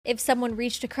If someone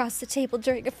reached across the table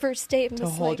during a first date and to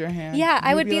was hold like, your hand. yeah,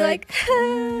 I would be like,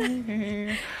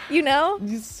 you know?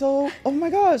 So, oh my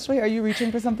gosh, wait, are you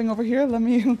reaching for something over here? Let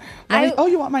me, oh,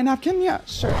 you want my napkin? Yeah,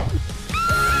 sure.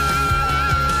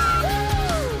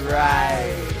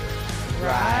 Right.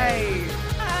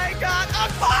 I got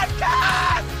a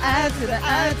podcast! I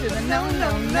to the,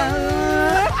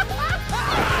 no.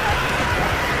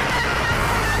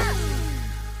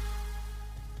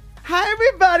 Hi,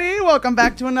 everybody. Welcome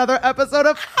back to another episode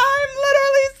of I'm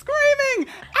Literally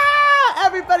Screaming.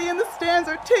 Everybody in the stands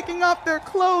are taking off their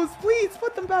clothes. Please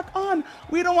put them back on.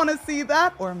 We don't want to see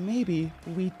that, or maybe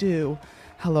we do.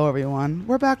 Hello, everyone.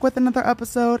 We're back with another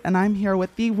episode, and I'm here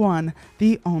with the one,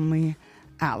 the only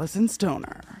Alyson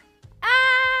Stoner.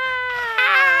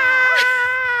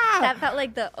 That felt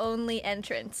like the only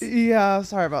entrance. Yeah,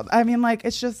 sorry about that. I mean, like,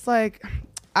 it's just like,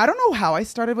 I don't know how I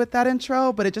started with that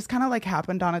intro, but it just kind of like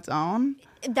happened on its own.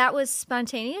 That was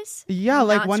spontaneous? Yeah,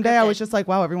 like one day I was scripted. just like,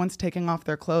 wow, everyone's taking off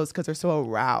their clothes because they're so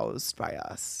aroused by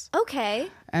us. Okay.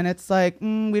 And it's like,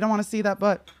 we don't want to see that,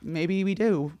 but maybe we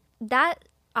do. That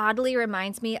oddly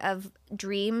reminds me of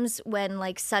dreams when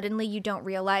like suddenly you don't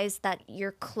realize that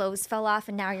your clothes fell off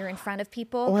and now you're in front of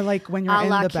people. Or like when you're a in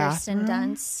la the Kirsten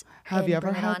bathroom. Dunst. Have you ever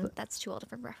Bring It had... On. That's too old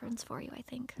of a reference for you, I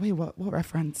think. Wait, what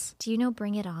reference? Do you know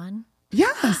Bring It On?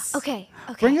 Yes. Okay.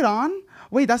 Bring It On?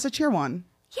 Wait, that's a cheer one.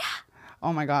 Yeah.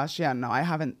 Oh my gosh, yeah, no, I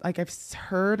haven't, like, I've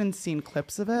heard and seen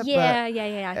clips of it,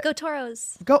 Yeah. Go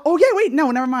Toros. oh yeah, wait, no,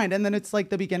 never mind. And then it's like,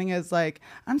 the beginning is like,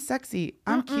 I'm sexy,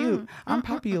 I'm cute, I'm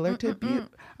popular to be,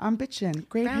 I'm bitchin',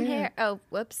 great Brown hair. hair. Oh,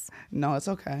 whoops. No, it's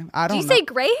okay. I don't Did you know. say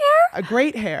gray hair?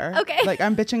 Great hair. Okay. Like,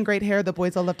 I'm bitchin' great hair, the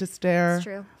boys all love to stare. It's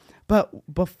true.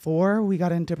 But before we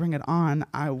got into Bring It On,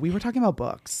 we were talking about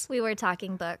books. We were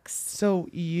talking books. So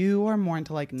you are more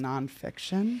into like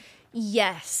nonfiction?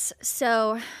 Yes.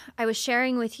 So I was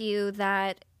sharing with you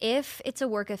that if it's a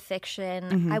work of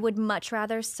fiction, I would much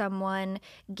rather someone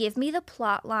give me the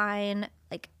plot line,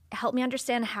 like help me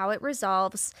understand how it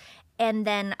resolves, and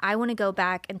then I want to go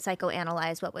back and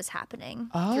psychoanalyze what was happening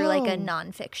through like a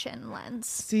nonfiction lens.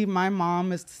 See, my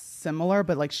mom is similar,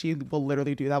 but like she will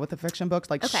literally do that with the fiction books.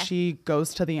 Like she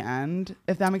goes to the end,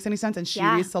 if that makes any sense, and she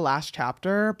reads the last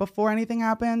chapter before anything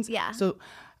happens. Yeah. So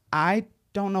I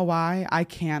don't know why I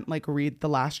can't like read the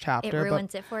last chapter. It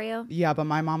ruins it for you? Yeah, but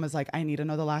my mom is like, I need to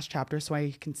know the last chapter so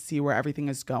I can see where everything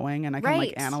is going and I can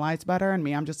like analyze better. And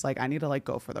me, I'm just like, I need to like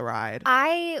go for the ride.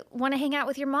 I want to hang out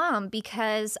with your mom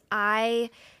because I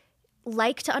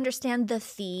like to understand the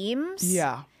themes.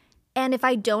 Yeah. And if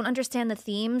I don't understand the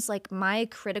themes, like my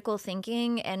critical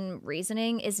thinking and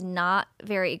reasoning is not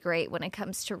very great when it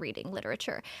comes to reading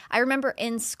literature. I remember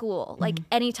in school, like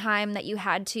any time that you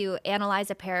had to analyze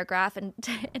a paragraph and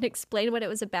explain what it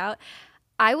was about,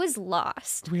 I was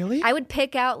lost. Really? I would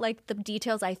pick out like the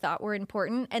details I thought were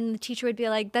important, and the teacher would be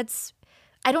like,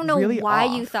 I don't know really why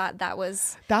off. you thought that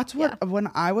was. That's what, when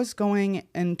I was going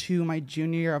into my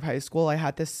junior year of high school, I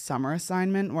had this summer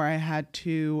assignment where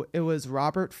it was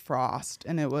Robert Frost,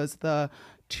 and it was the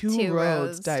two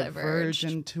roads diverge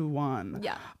into one.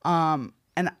 Yeah.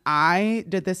 And I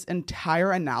did this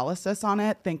entire analysis on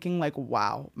it thinking like,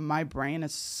 wow, my brain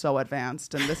is so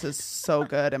advanced and this is so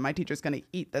good and my teacher's going to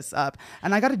eat this up.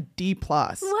 And I got a D+.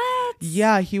 What?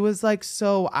 Yeah, he was like,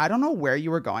 so I don't know where you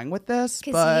were going with this.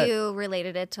 Because you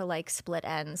related it to like split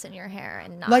ends in your hair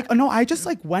and not. Like, no, I just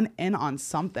like went in on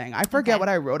something. I forget what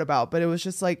I wrote about, but it was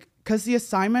just like, because the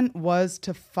assignment was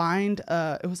to find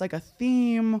it was like a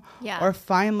theme or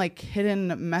find like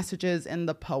hidden messages in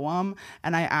the poem.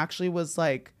 And I actually was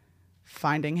like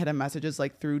finding hidden messages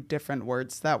like through different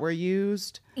words that were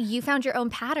used. You found your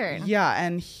own pattern. Yeah.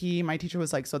 And my teacher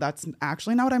was like, so that's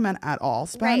actually not what I meant at all,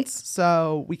 Spence. Right.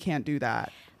 So we can't do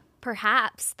that.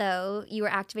 Perhaps, though, you were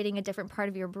activating a different part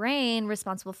of your brain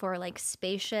responsible for like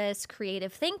spacious,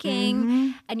 creative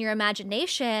thinking and your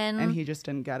imagination. And he just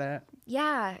didn't get it.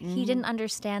 Yeah, he didn't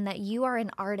understand that you are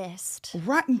an artist.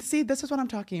 Right. And see, this is what I'm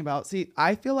talking about. See,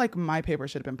 I feel like my paper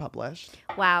should have been published.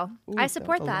 Wow. Ooh, I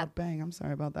support that was a that. loud bang. I'm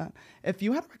sorry about that. If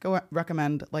you had to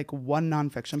recommend like one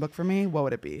nonfiction book for me, what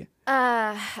would it be?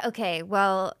 Okay.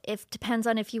 Well, it depends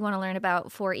on if you want to learn about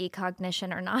 4E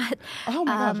cognition or not. Oh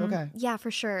my gosh. Okay. Yeah,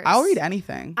 for sure. I'll read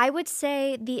anything. I would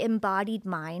say The Embodied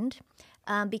Mind.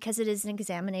 Because it is an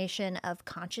examination of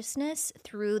consciousness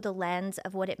through the lens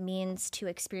of what it means to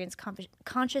experience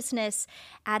consciousness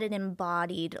at an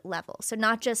embodied level. So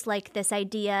not just like this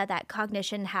idea that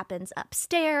cognition happens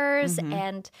upstairs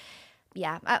and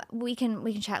we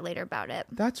can chat later about it.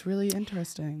 That's really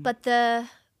interesting. But the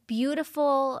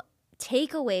beautiful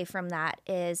takeaway from that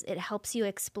is it helps you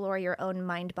explore your own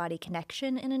mind-body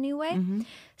connection in a new way.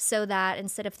 So that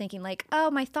instead of thinking like, oh,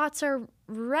 my thoughts are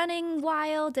running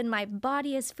wild and my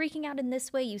body is freaking out in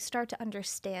this way, you start to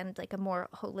understand like a more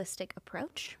holistic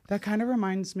approach. That kind of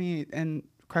reminds me, and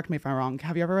correct me if I'm wrong,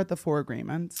 have you ever read The Four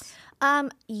Agreements?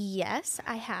 Yes,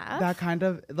 I have. That kind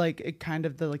of like, it kind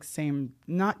of the like same,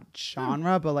 not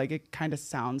genre, but like it kind of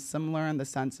sounds similar in the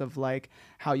sense of like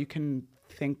how you can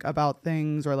think about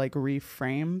things or like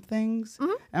reframe things.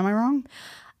 Am I wrong?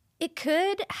 It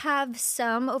could have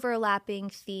some overlapping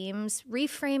themes.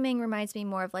 Reframing reminds me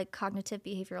more of like cognitive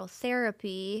behavioral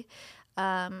therapy.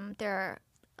 There are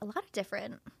a lot of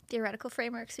different theoretical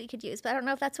frameworks we could use, but I don't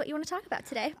know if that's what you want to talk about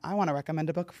today. I want to recommend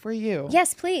a book for you.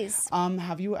 Yes, please.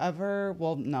 Have you ever,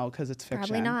 well, no, because it's fiction.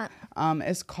 Probably not.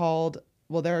 It's called,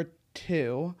 well, there are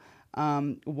two.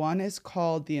 One is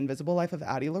called The Invisible Life of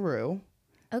Addie LaRue.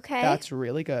 Okay. That's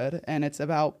really good. And it's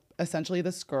about essentially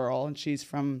this girl, and she's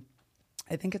from,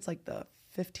 I think it's like the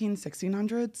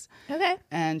 1600s. Okay.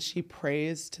 And she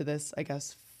prays to this, I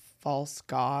guess, false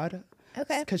god.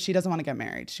 Okay. Because she doesn't want to get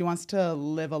married. She wants to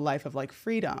live a life of like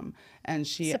freedom. And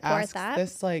she asks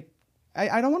this like,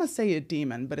 I don't want to say a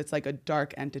demon, but it's like a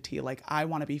dark entity. Like, I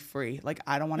want to be free. Like,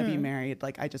 I don't want to be married.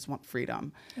 Like, I just want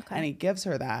freedom. Okay. And he gives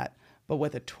her that, but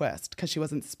with a twist because she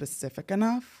wasn't specific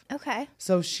enough. Okay.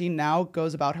 So she now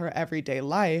goes about her everyday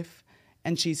life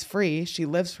and she's free. She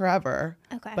lives forever.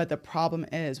 Okay. But the problem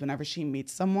is whenever she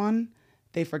meets someone,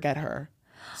 they forget her.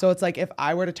 So it's like if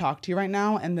I were to talk to you right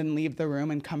now and then leave the room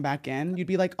and come back in, you'd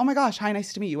be like, oh my gosh, hi,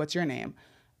 nice to meet you. What's your name?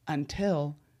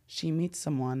 Until she meets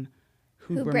someone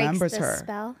who remembers breaks the her.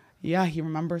 spell? Yeah, he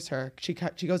remembers her. She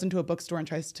goes into a bookstore and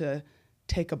tries to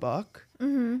take a book.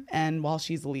 And while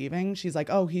she's leaving, she's like,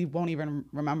 oh, he won't even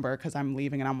remember because I'm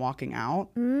leaving and I'm walking out.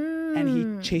 And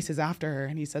he chases after her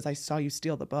and he says, I saw you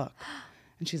steal the book.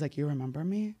 And she's like, you remember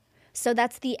me? So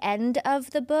that's the end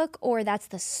of the book, or that's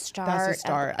the start? That's the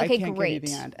start. Okay, I can't great. give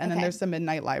you the end. And then there's The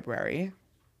Midnight Library.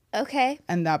 Okay.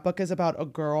 And that book is about a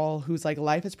girl whose like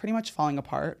life is pretty much falling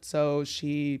apart. So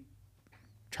she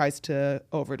tries to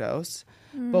overdose.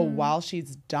 But while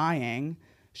she's dying,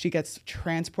 she gets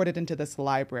transported into this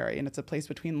library. And it's a place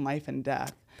between life and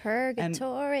death.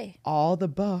 Purgatory. And all the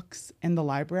books in the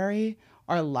library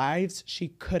are lives she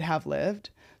could have lived.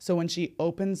 So when she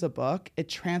opens a book, it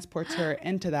transports her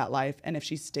into that life. And if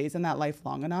she stays in that life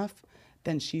long enough,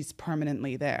 then she's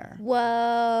permanently there.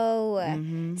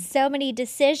 Whoa. So many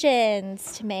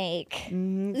decisions to make.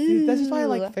 See, this is why I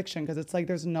like fiction, because it's like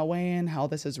there's no way in hell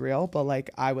this is real, but like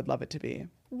I would love it to be.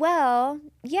 Well,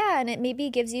 yeah, and it maybe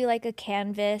gives you like a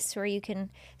canvas where you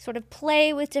can sort of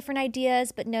play with different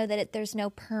ideas, but know that there's no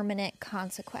permanent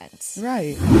consequence.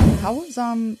 Right. How was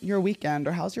your weekend,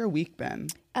 or how's your week been?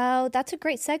 Oh, that's a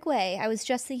great segue. I was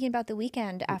just thinking about the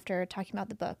weekend after talking about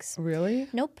the books. Really?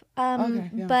 Nope. Okay,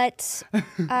 yeah. But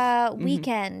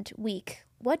weekend, week.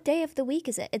 What day of the week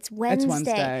is it? It's Wednesday. It's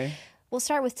Wednesday. We'll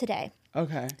start with today.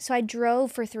 Okay. So I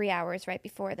drove for 3 hours right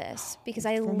before this because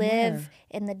I live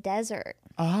in the desert.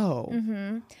 Oh.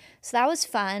 So that was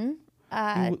fun.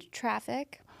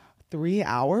 Traffic. 3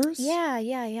 hours?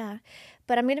 Yeah.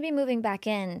 But I'm going to be moving back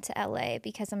into LA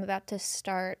because I'm about to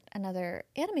start another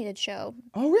animated show.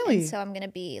 Oh, really? And so I'm going to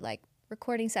be like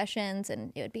recording sessions,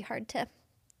 and it would be hard to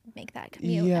make that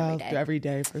commute every day. Every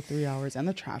day for 3 hours. And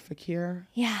the traffic here.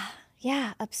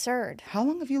 Yeah, absurd. How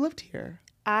long have you lived here?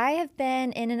 I have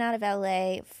been in and out of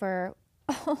LA for,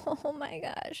 oh my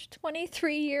gosh,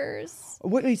 23 years.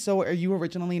 Wait, so are you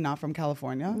originally not from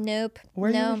California? Nope. Where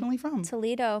are you originally from?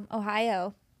 Toledo,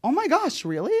 Ohio. Oh my gosh,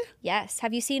 really? Yes.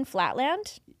 Have you seen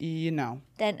Flatland? No.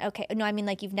 Then, okay. No, I mean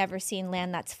like you've never seen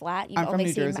land that's flat. You've I'm from only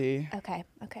New seen Jersey. Okay.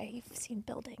 You've seen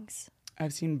buildings.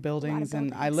 I've seen buildings,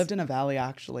 and I lived in a valley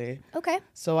actually. Okay.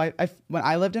 So when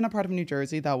I lived in a part of New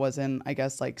Jersey that was in, I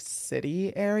guess, like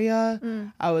city area,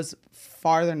 I was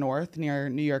farther north near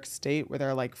New York State where there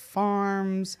are like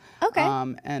farms,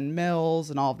 and mills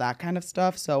and all of that kind of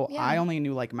stuff. So I only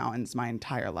knew like mountains my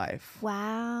entire life.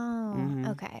 Wow.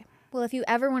 Okay. Well, if you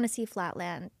ever want to see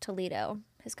Flatland, Toledo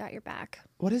has got your back.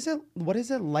 What is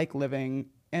it like living?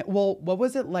 Well, what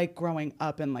was it like growing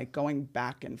up and like going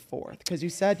back and forth? Because you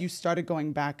said you started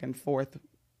going back and forth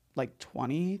like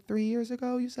 23 years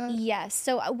ago, you said? Yes.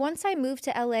 So once I moved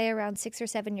to LA around 6 or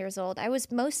 7 years old, I was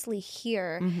mostly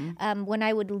here. When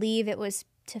I would leave, it was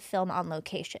to film on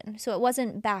location. So it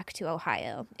wasn't back to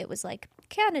Ohio. It was like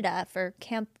Canada for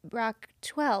Camp Rock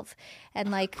 12 and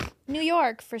like New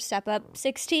York for Step Up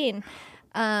 16.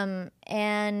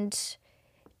 And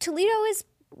Toledo is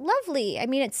lovely. I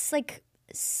mean, it's like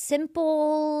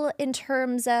simple in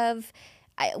terms of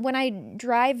when I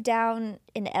drive down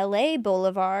an LA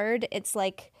Boulevard, it's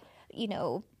like,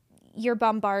 you're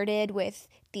bombarded with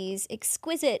these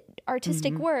exquisite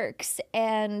artistic works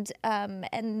and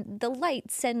the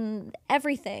lights and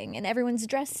everything, and everyone's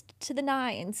dressed to the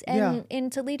nines. And in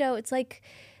Toledo, it's like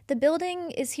the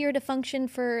building is here to function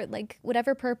for like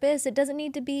whatever purpose. It doesn't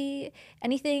need to be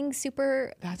anything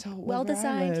super well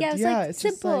designed. Yeah, it's like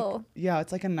simple.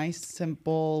 It's like a nice,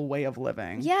 simple way of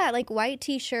living. Yeah, like white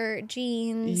t-shirt,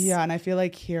 jeans. Yeah, and I feel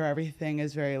like here everything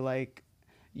is very like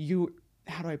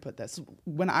how do I put this?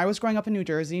 When I was growing up in New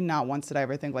Jersey, not once did I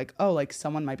ever think like, oh, like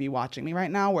someone might be watching me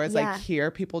right now. Whereas like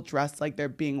here, people dress like they're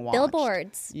being watched.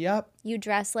 Billboards. Yep. You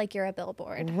dress like you're a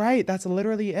billboard. Right. That's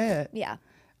literally it. Yeah.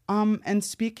 And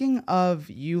speaking of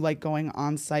you like going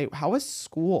on site, how was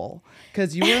school?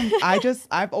 Because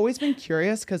I've always been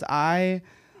curious because I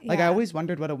always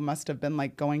wondered what it must have been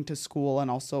like going to school and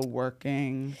also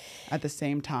working at the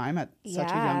same time at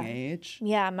such a young age.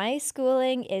 Yeah, my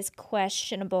schooling is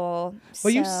questionable.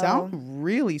 But you sound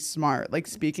really smart. Like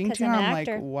speaking to you, I'm like,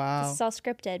 wow. This is all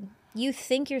scripted. You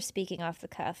think you're speaking off the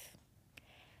cuff.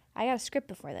 I got a script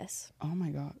before this. Oh my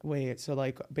God. Wait, so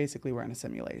like basically we're in a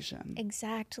simulation.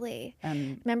 Exactly.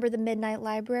 And remember the Midnight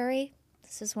Library?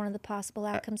 This is one of the possible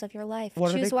outcomes of your life.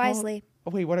 Choose wisely.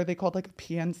 Wait, what are they called? Like a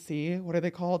PNC? What are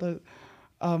they called?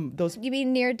 Those You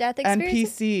mean near-death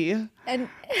experience? NPC. An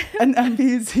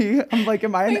NPC. I'm like,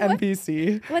 am I an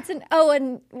NPC?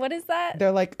 And what is that?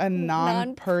 They're like a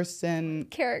non-person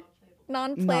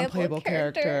non-playable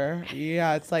character.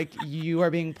 Yeah, it's like you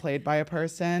are being played by a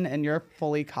person and you're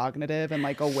fully cognitive and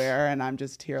like aware, and I'm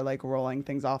just here like rolling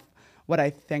things off what I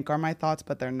think are my thoughts,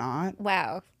 but they're not.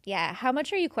 Wow. Yeah. How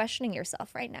much are you questioning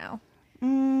yourself right now?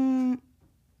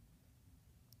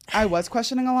 I was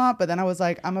questioning a lot, but then I was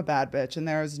like, I'm a bad bitch, and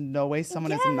there's no way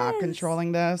someone is not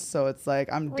controlling this. So it's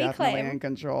like, I'm definitely in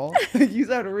control. You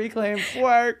said reclaim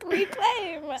work.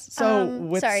 Reclaim.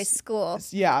 So school.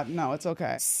 Yeah, no, it's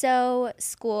okay. So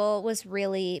school was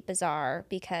really bizarre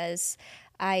because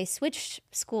I switched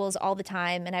schools all the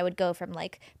time, and I would go from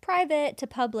like private to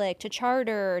public to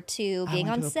charter to being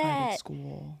on set. Private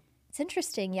school. It's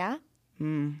interesting, yeah?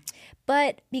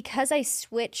 But because I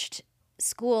switched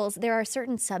schools, there are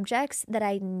certain subjects that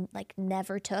I like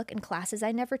never took and classes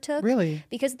I never took. Really?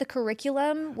 Because the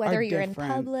curriculum, whether you're in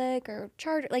public or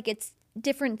charter, like it's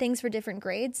different things for different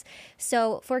grades.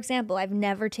 So, for example, I've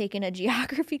never taken a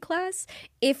geography class.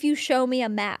 If you show me a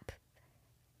map,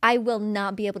 I will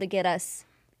not be able to get us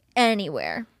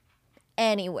anywhere.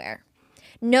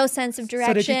 No sense of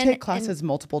direction. So did you take classes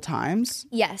multiple times?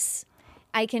 Yes.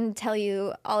 I can tell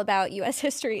you all about U.S.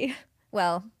 history.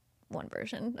 Well, one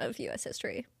version of U.S.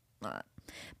 history.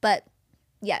 But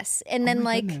yes. And then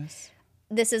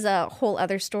this is a whole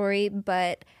other story,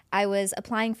 but I was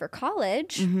applying for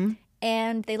college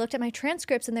and they looked at my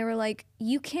transcripts and they were like,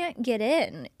 you can't get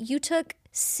in. You took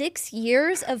 6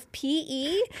 years of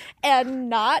PE and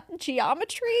not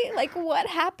geometry? Like, what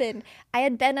happened? I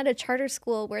had been at a charter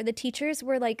school where the teachers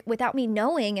were like, without me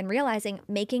knowing and realizing,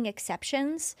 making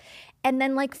exceptions and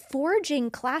then like forging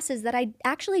classes that I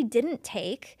actually didn't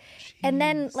take. Jeez. And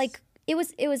then like it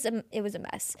was a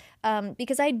mess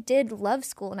because I did love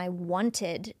school and I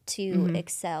wanted to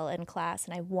excel in class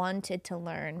and I wanted to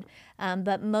learn.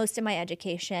 But most of my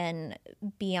education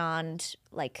beyond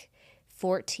like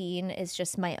 14 is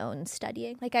just my own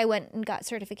studying. Like I went and got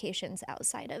certifications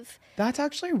outside of That's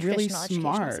actually really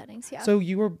smart. Settings, yeah. So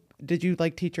did you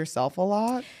like teach yourself a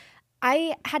lot?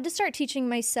 I had to start teaching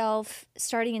myself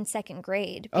starting in second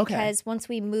grade because once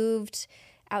we moved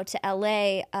out to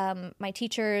LA, my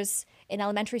teachers in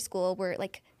elementary school were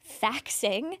like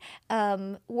faxing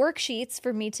worksheets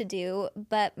for me to do,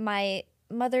 but my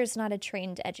mother's not a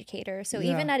trained educator. So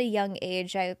even at a young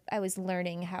age, I was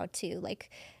learning how to like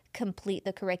complete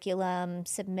the curriculum,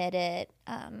 submit it.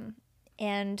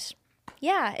 And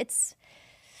yeah, it's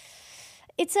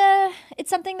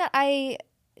something that I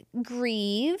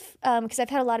grieve because I've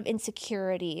had a lot of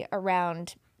insecurity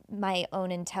around my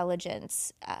own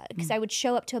intelligence because I would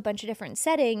show up to a bunch of different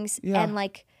settings and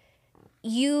like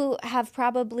you have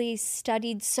probably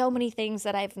studied so many things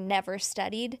that I've never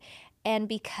studied, and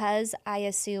because I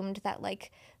assumed that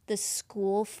like the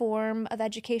school form of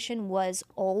education was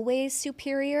always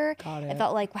superior, I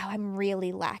felt like, wow, I'm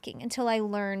really lacking until I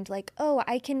learned like, oh,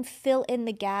 I can fill in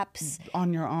the gaps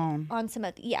on your own on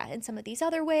in some of these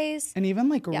other ways. And even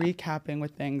like recapping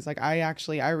with things like I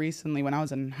recently, when I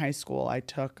was in high school, I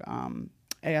took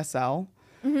ASL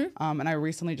and I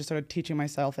recently just started teaching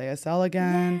myself ASL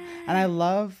again. And I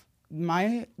love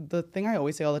the thing I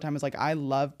always say all the time is like I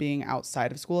love being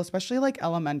outside of school, especially like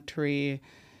elementary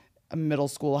middle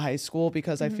school, high school,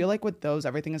 because I feel like with those,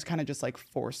 everything is kind of just like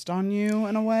forced on you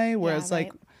in a way. Whereas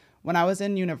like when I was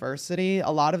in university, a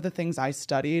lot of the things I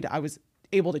studied, I was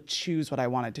able to choose what I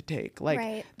wanted to take.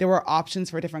 Like there were options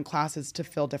for different classes to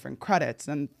fill different credits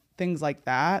and things like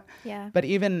that. Yeah. But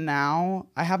even now,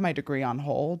 I have my degree on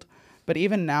hold. But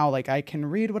even now, like I can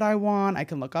read what I want, I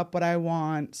can look up what I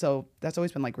want. So that's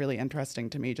always been like really interesting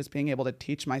to me, just being able to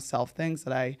teach myself things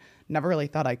that I never really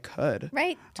thought I could.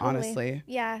 Right. Totally. Honestly.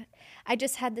 Yeah. I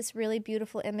just had this really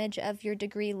beautiful image of your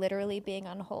degree literally being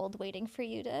on hold, waiting for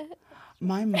you to.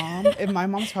 My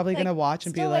mom's probably like, gonna watch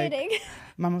and be like, waiting.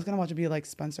 my mom's gonna watch and be like,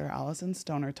 Spencer, Alyson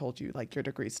Stoner told you like your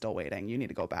degree's still waiting. You need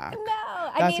to go back.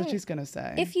 No, That's what she's gonna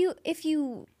say. If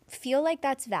you feel like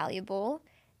that's valuable.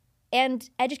 And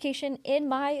education, in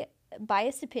my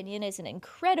biased opinion, is an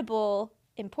incredible,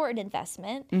 important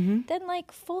investment, then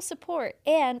like full support.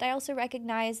 And I also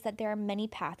recognize that there are many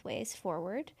pathways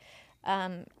forward.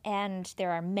 And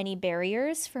there are many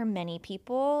barriers for many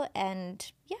people. And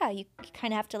yeah, you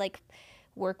kind of have to like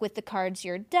work with the cards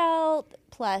you're dealt,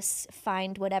 plus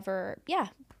find whatever,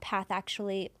 path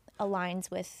actually aligns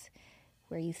with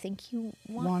where you think you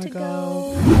want to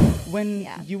go. When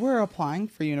you were applying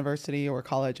for university or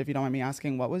college, if you don't mind me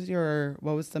asking, what was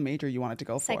the major you wanted to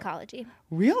go for? Psychology.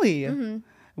 Really? Mm-hmm.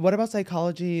 What about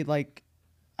psychology? Like,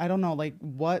 I don't know, like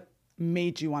what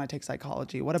made you want to take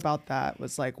psychology? What about that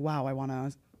was like, wow, I want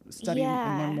to study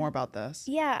and learn more about this?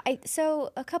 Yeah,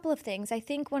 so a couple of things. I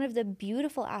think one of the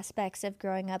beautiful aspects of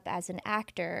growing up as an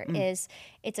actor is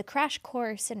it's a crash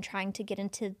course in trying to get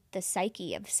into the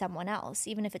psyche of someone else,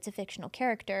 even if it's a fictional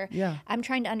character. Yeah. I'm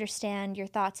trying to understand your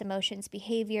thoughts, emotions,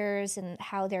 behaviors, and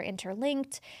how they're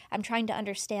interlinked. I'm trying to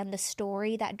understand the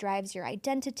story that drives your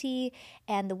identity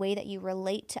and the way that you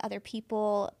relate to other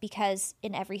people, because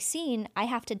in every scene, I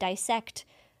have to dissect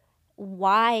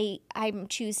why I'm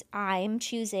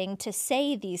choosing to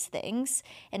say these things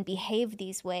and behave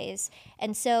these ways.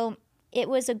 And so it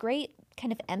was a great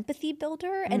kind of empathy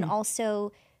builder and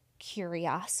also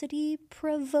curiosity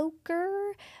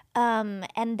provoker.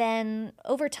 And then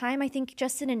over time, I think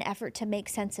just in an effort to make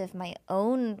sense of my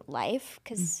own life,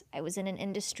 because I was in an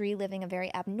industry living a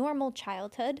very abnormal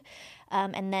childhood,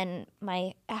 and then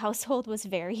my household was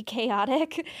very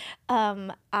chaotic,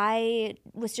 I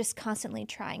was just constantly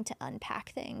trying to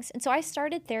unpack things. And so I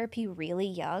started therapy really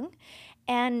young.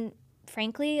 And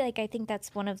frankly, like I think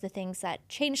that's one of the things that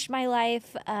changed my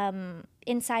life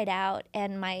inside out.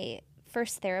 And my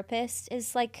first therapist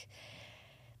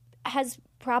has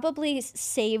probably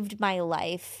saved my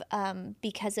life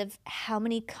because of how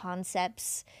many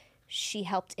concepts she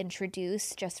helped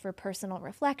introduce just for personal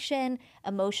reflection,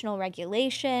 emotional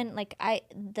regulation. Like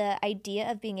the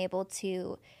idea of being able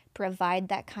to provide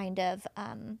that kind of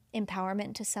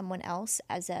empowerment to someone else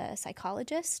as a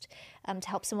psychologist, to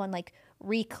help someone like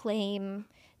reclaim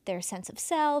their sense of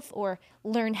self or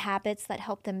learn habits that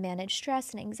help them manage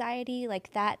stress and anxiety,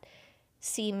 like that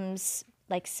seems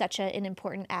like such an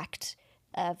important act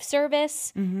of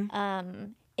service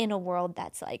in a world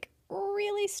that's like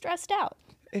really stressed out.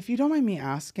 If you don't mind me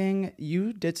asking,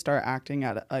 you did start acting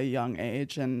at a young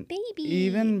age, and Baby.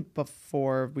 Even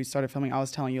before we started filming, I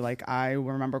was telling you, like, I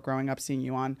remember growing up seeing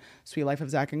you on Sweet Life of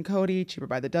Zach and Cody, Cheaper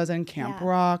by the Dozen, Camp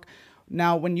Rock.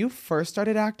 Now, when you first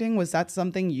started acting, was that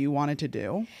something you wanted to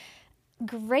do?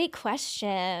 Great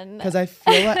question. Because I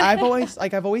feel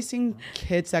like I've always seen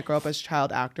kids that grow up as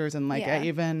child actors, and like I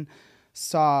even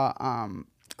saw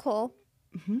Cole.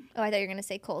 Oh, I thought you were gonna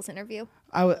say Cole's interview.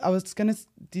 I was gonna.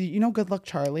 Do you know Good Luck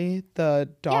Charlie, the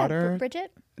daughter? Yeah,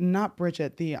 Bridget. Not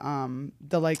Bridget. The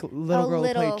like little girl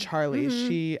who played Charlie.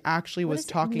 She actually was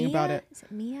talking about it. Is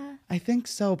it Mia? I think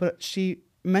so, but she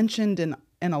mentioned in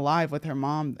a live with her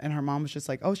mom, and her mom was just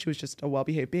like, oh, she was just a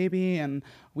well-behaved baby, and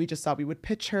we just thought we would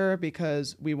pitch her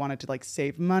because we wanted to like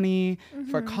save money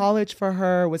for college for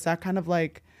her. Was that kind of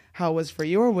like how it was for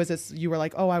you, or was it you were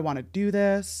like, oh, I want to do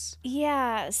this?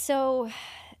 Yeah, so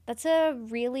that's a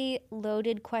really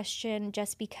loaded question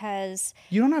just because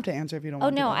you don't have to answer if you don't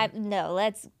want to. No,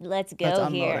 let's go let's here.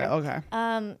 Unload it.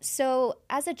 Okay. So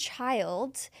as a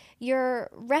child, your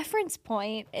reference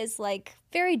point is like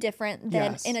very different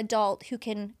than an adult who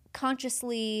can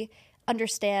consciously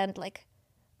understand like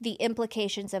the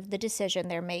implications of the decision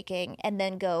they're making and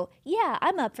then go, yeah,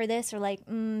 I'm up for this, or like,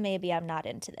 maybe I'm not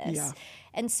into this. Yeah.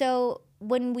 And so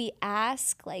when we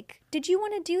ask, like, did you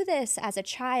want to do this as a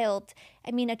child? I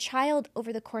mean, a child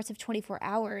over the course of 24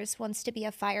 hours wants to be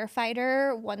a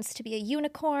firefighter, wants to be a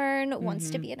unicorn, wants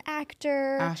to be an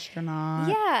actor. Astronaut.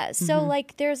 Yeah. So,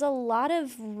 like, there's a lot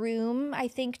of room, I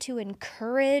think, to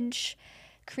encourage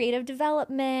creative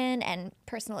development and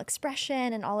personal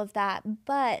expression and all of that.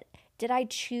 But did I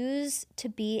choose to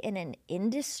be in an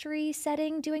industry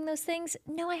setting doing those things?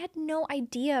 No, I had no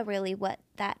idea really what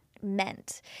that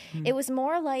meant. It was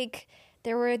more like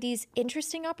there were these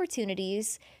interesting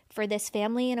opportunities for this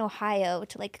family in Ohio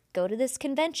to like go to this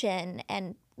convention,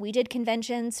 and we did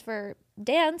conventions for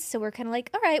dance, so we're kind of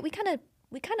like, all right, we kind of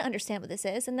understand what this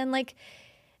is. And then like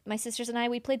my sisters and I,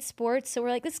 we played sports, so we're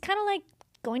like, this is kind of like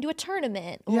going to a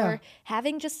tournament or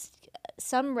having just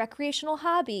some recreational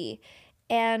hobby.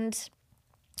 And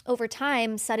over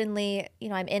time, suddenly,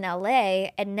 I'm in LA,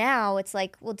 and now it's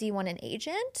like, well, do you want an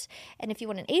agent? And if you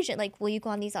want an agent, like, will you go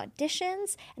on these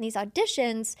auditions? And these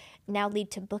auditions now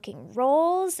lead to booking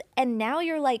roles. And now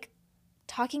you're like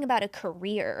talking about a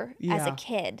career as a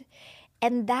kid.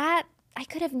 And that I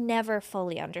could have never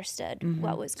fully understood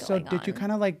what was going on. So did you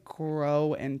kind of like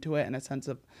grow into it in a sense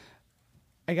of,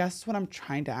 I guess what I'm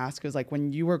trying to ask is like,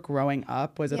 when you were growing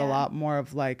up, was it a lot more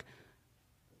of like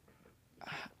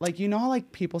how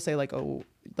like people say like, oh,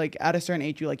 like at a certain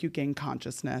age you gain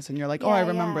consciousness and you're like, I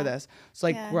remember this. So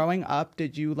like growing up,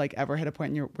 did you like ever hit a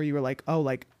point where you were like, oh,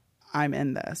 like I'm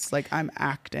in this, like I'm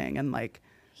acting and like.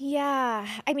 Yeah.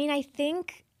 I mean, I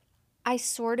think I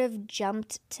sort of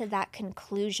jumped to that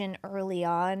conclusion early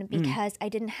on because I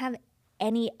didn't have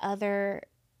any other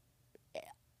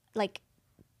like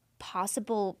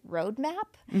possible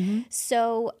roadmap.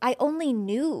 So I only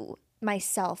knew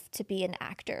myself to be an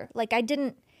actor. Like I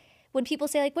didn't, when people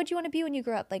say like, what do you want to be when you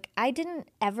grow up? Like I didn't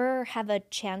ever have a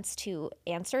chance to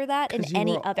answer that in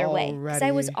any other way. Because I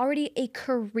was already a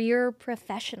career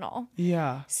professional.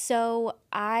 Yeah. So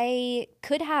I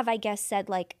could have, I guess, said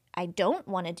like, I don't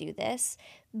want to do this.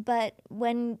 But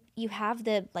when you have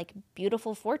the like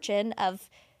beautiful fortune of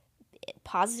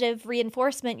positive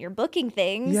reinforcement, you're booking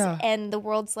things and the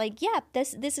world's like, yeah,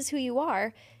 this is who you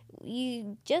are.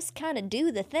 You just kind of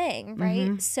do the thing,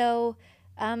 right? So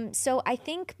I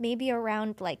think maybe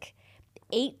around like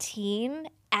 18,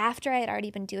 after I had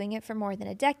already been doing it for more than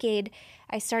a decade,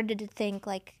 I started to think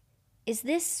like, is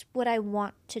this what I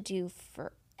want to do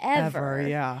forever?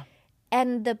 Yeah.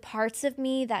 And the parts of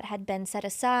me that had been set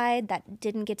aside, that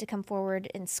didn't get to come forward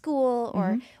in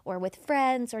school or with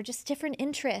friends or just different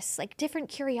interests, like different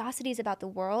curiosities about the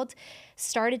world,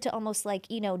 started to almost like,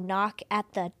 knock at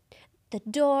the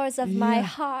doors of my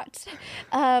heart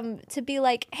to be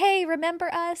like, hey,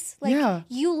 remember us? Like,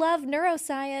 you love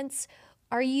neuroscience.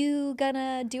 Are you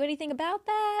gonna do anything about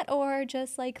that or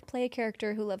just like play a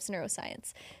character who loves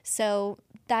neuroscience? So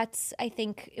that's, I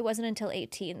think it wasn't until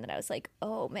 18 that I was like,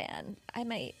 oh man, I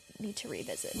might need to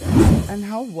revisit this. And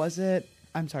how was it?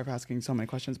 I'm sorry for asking so many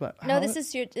questions, but no,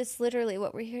 it's literally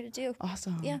what we're here to do.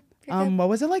 Awesome. Yeah. What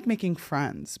was it like making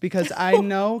friends? Because I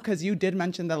know, because you did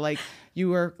mention that like you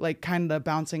were like kind of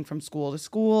bouncing from school to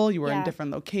school. You were in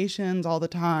different locations all the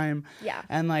time. Yeah.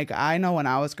 And like I know when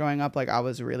I was growing up, like I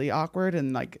was really awkward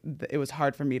and like it was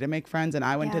hard for me to make friends. And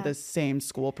I went to the same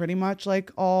school pretty much like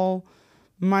all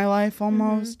my life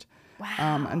almost.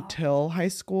 Wow. Until high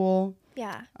school.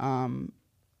 Yeah.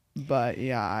 But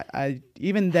yeah, I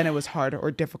even then it was hard or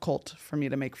difficult for me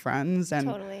to make friends. And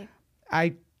totally.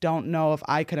 I don't know if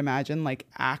I could imagine like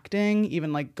acting,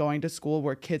 even like going to school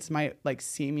where kids might like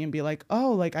see me and be like,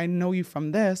 oh, like I know you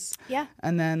from this. Yeah.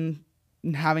 And then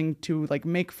having to like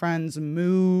make friends,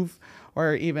 move,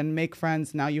 or even make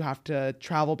friends. Now you have to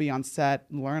travel, be on set,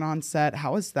 learn on set.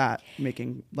 How is that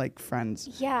making like friends?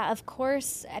 Yeah, of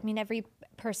course. I mean, every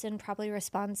person probably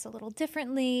responds a little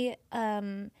differently.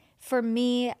 For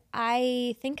me,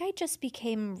 I think I just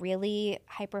became really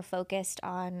hyper-focused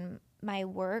on my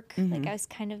work. Like I was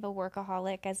kind of a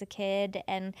workaholic as a kid,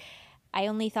 and I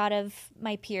only thought of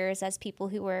my peers as people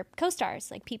who were co-stars,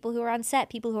 like people who were on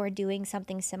set, people who are doing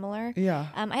something similar. Yeah.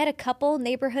 I had a couple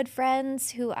neighborhood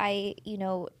friends who I,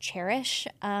 cherish.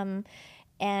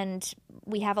 And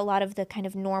we have a lot of the kind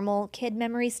of normal kid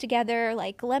memories together,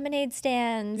 like lemonade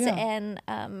stands. Yeah.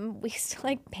 And we used to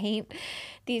like paint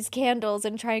these candles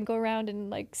and try and go around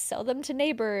and like sell them to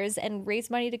neighbors and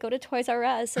raise money to go to Toys R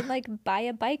Us and like buy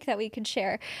a bike that we could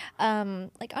share.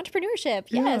 Like entrepreneurship,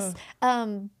 yes.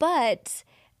 But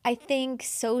I think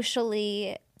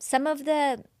socially, some of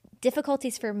the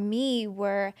difficulties for me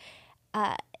were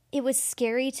it was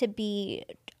scary to be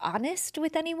honest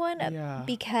with anyone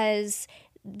because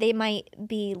they might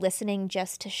be listening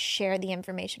just to share the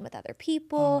information with other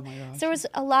people. So there was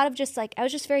a lot of just like, I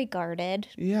was just very guarded.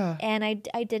 Yeah. And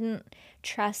I didn't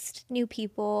trust new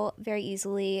people very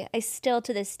easily. I still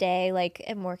to this day like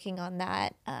am working on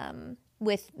that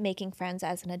with making friends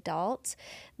as an adult.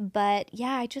 But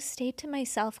yeah, I just stayed to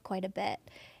myself quite a bit.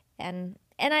 And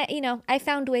I, I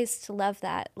found ways to love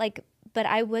that. Like, but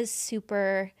I was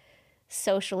super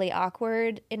socially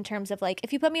awkward in terms of like,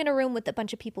 if you put me in a room with a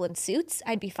bunch of people in suits,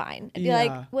 I'd be fine. I'd be Yeah.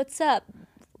 like, what's up,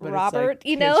 But Robert? it's like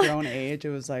You kids know, your own age, it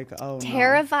was like, oh,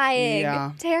 terrifying. no.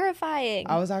 Yeah. Terrifying.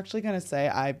 I was actually going to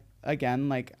say, again,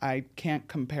 like, I can't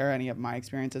compare any of my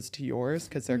experiences to yours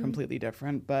because they're completely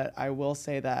different. But I will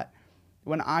say that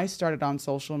when I started on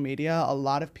social media, a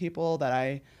lot of people that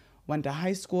I went to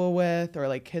high school with, or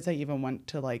like kids I even went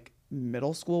to like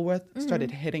middle school with, started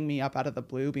hitting me up out of the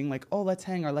blue, being like, oh, let's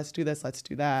hang, or let's do this, let's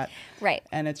do that. Right.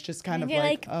 And it's just kind And of you're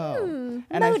like, and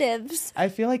motives. I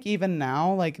feel like even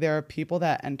now, like there are people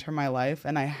that enter my life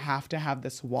and I have to have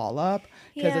this wall up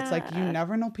because it's like you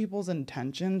never know people's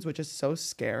intentions, which is so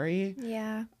scary.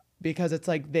 Yeah. Because it's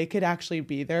like they could actually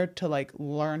be there to like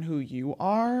learn who you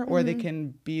are, or they can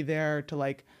be there to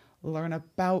like learn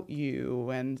about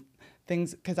you and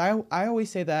things. Because I always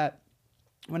say that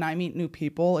when I meet new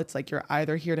people, it's like you're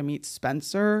either here to meet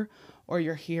Spencer or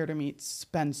you're here to meet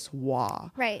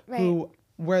Spencewuah. Right. Who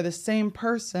we're the same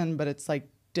person, but it's like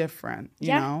different, you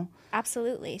know?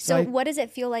 Absolutely. So what does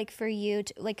it feel like for you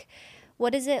to like,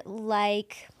 what is it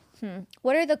like?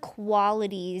 What are the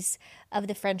qualities of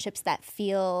the friendships that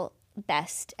feel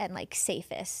best and like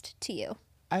safest to you?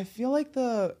 I feel like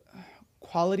the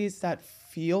qualities that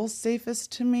feel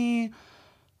safest to me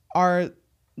are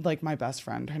like my best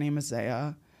friend. Her name is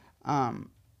Zaya.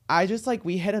 I just like,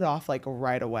 we hit it off like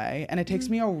right away, and it takes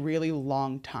me a really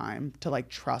long time to like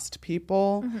trust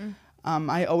people.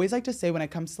 I always like to say when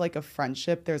it comes to like a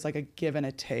friendship, there's like a give and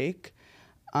a take.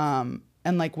 And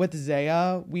like with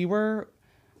Zaya, we were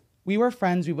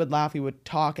friends, we would laugh, we would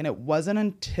talk, and it wasn't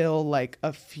until like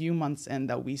a few months in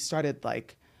that we started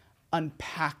like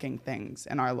unpacking things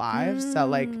in our lives that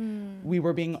like we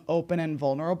were being open and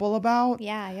vulnerable about.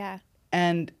 Yeah.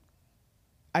 And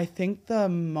I think the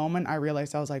moment I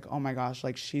realized, I was like, oh my gosh,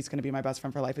 like she's going to be my best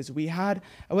friend for life, is it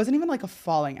wasn't even like a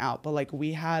falling out, but like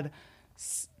we had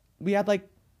like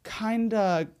kind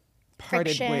of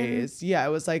parted ways. Yeah. It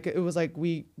was like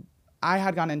I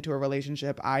had gone into a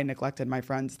relationship. I neglected my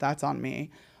friends. That's on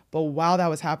me. But while that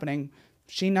was happening,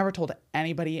 she never told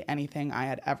anybody anything I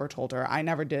had ever told her. I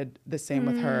never did the same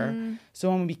with her. So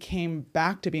when we came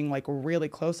back to being like really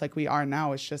close like we are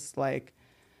now, it's just like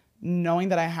knowing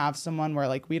that I have someone where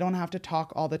like we don't have to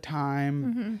talk all the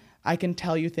time. I can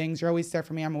tell you things. You're always there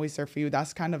for me. I'm always there for you.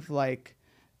 That's kind of like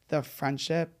the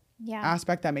friendship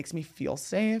aspect that makes me feel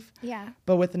safe. Yeah.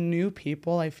 But with new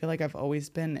people, I feel like I've always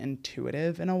been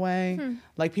intuitive in a way.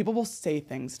 Like people will say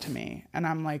things to me and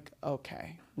I'm like,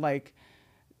 okay. Like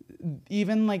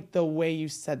even like the way you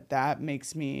said that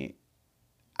makes me,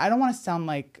 I don't want to sound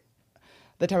like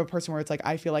the type of person where it's like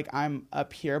I feel like I'm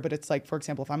up here, but it's like, for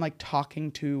example, if I'm like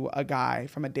talking to a guy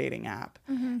from a dating app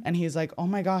and he's like, oh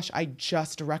my gosh, I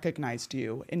just recognized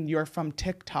you and you're from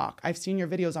TikTok. I've seen your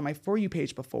videos on my For You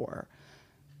page before.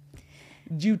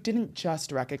 You didn't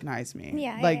just recognize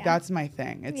me. That's my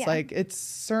thing. It's like, it's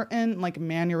certain like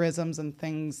mannerisms and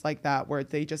things like that where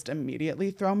they just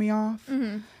immediately throw me off.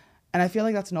 And I feel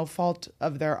like that's no fault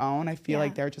of their own. I feel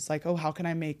like they're just like, oh, how can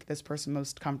I make this person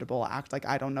most comfortable, act like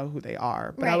I don't know who they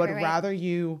are? But I would rather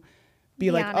you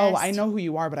be like, honest. Oh, I know who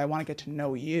you are, but I want to get to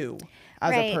know you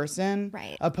as a person,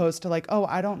 opposed to like, oh,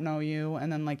 I don't know you.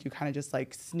 And then like you kind of just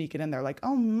like sneak it in there like,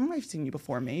 oh, I've seen you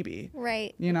before, maybe.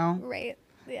 Right. You know? Right.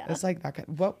 Yeah. It's like that.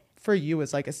 What for you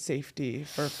is like a safety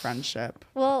for friendship?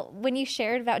 Well, when you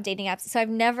shared about dating apps, so I've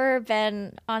never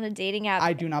been on a dating app.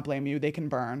 I do not blame you. They can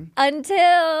burn.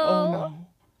 Until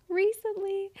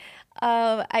recently.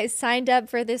 I signed up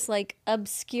for this like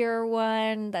obscure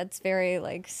one that's very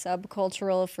like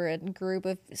subcultural for a group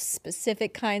of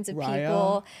specific kinds of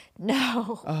people.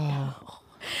 No.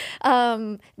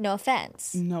 No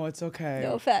offense. No, it's okay.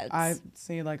 No offense. I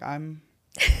see, like I'm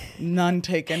none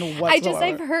taken whatsoever.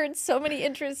 I've heard so many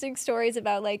interesting stories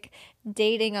about like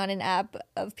dating on an app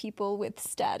of people with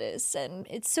status, and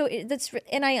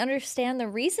and I understand the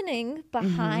reasoning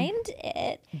behind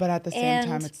it. But at the same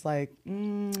time, it's like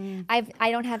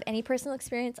I don't have any personal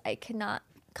experience. I cannot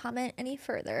comment any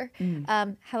further.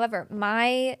 However,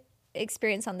 my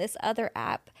experience on this other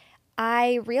app,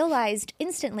 I realized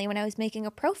instantly when I was making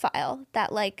a profile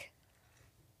that like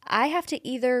I have to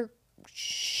either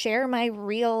share my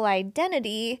real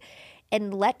identity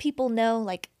and let people know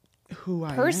like who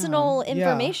I personal am.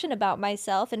 information about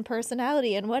myself and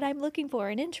personality and what I'm looking for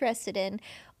and interested in,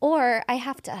 or I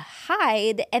have to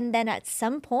hide and then at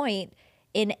some point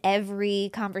in every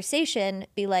conversation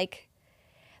be like,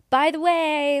 by the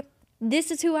way, this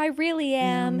is who I really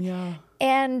am.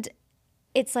 And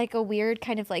it's like a weird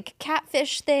kind of like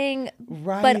catfish thing,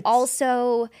 but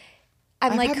also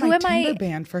I'm like, who am I?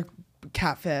 Banned for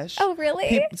catfish. Oh,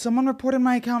 really? Someone reported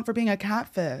my account for being a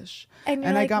catfish.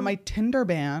 And I got my Tinder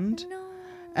banned. No.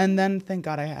 And then thank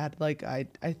God I had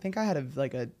I think I had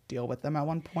a deal with them at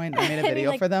one point. I made a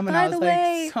video for them and I was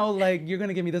like, so like, you're going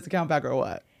to give me this account back or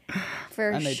what?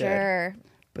 And they did.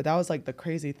 But that was like the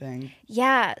crazy thing.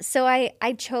 Yeah. So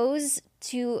I chose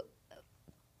to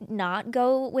not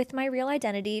go with my real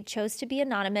identity, chose to be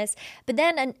anonymous. But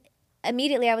then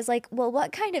immediately I was like, well,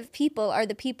 what kind of people are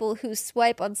the people who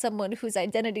swipe on someone whose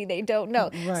identity they don't know?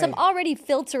 Right. So I'm already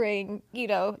filtering,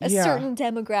 a certain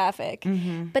demographic.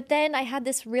 Mm-hmm. But then I had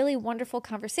this really wonderful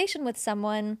conversation with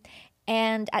someone.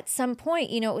 And at some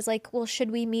point, it was like, well, should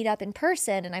we meet up in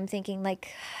person? And I'm thinking like,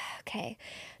 okay,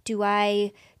 do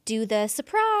I do the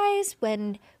surprise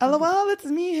when LOL, it's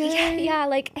me. Hey. Yeah,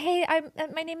 like, hey,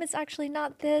 my name is actually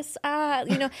not this. So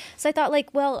I thought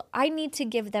like, well, I need to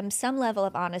give them some level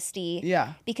of honesty.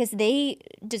 Yeah. Because they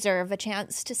deserve a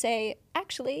chance to say,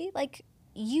 actually, like,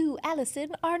 you,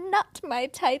 Alyson, are not my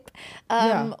type,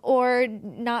 or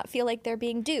not feel like they're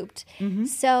being duped. Mm-hmm.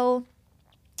 So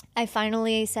I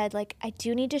finally said, like, I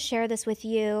do need to share this with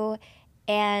you,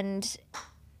 and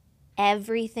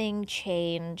everything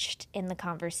changed in the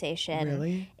conversation.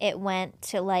 Really? It went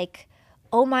to like,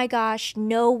 oh my gosh,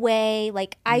 no way.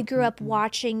 Like, I grew up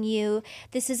watching you.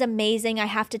 This is amazing. I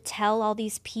have to tell all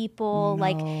these people. No.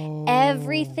 Like,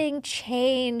 everything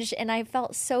changed. And I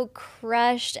felt so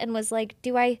crushed and was like,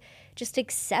 do I just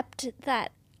accept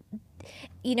that?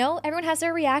 Everyone has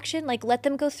their reaction. Like, let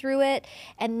them go through it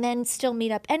and then still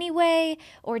meet up anyway,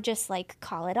 or just like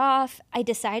call it off. I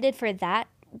decided for that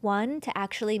one to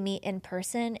actually meet in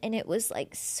person, and it was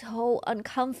like so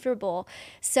uncomfortable.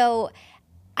 So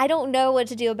I don't know what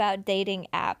to do about dating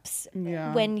apps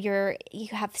when you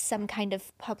have some kind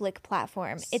of public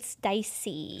platform. It's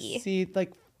dicey. See,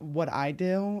 like what I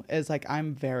do is like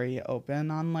I'm very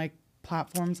open on like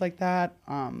platforms like that.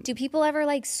 Do people ever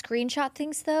like screenshot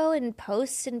things though and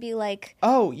post and be like,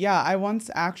 oh yeah, I once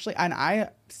actually, and I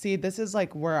see this is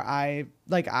like where I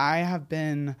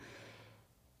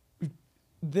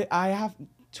have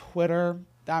Twitter.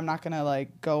 I'm not going to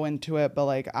like go into it, but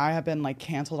like I have been like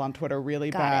canceled on Twitter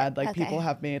really bad. Like people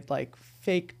have made like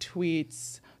fake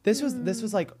tweets. This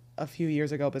was like a few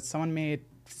years ago, but someone made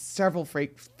several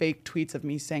fake tweets of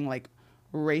me saying like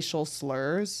racial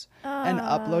slurs and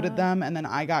uploaded them. And then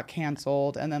I got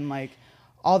canceled. And then like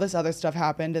all this other stuff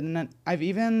happened. And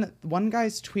then one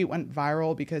guy's tweet went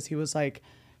viral because he was like,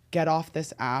 get off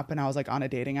this app. And I was like on a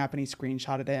dating app and he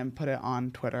screenshotted it and put it on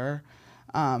Twitter.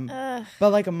 But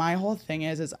like my whole thing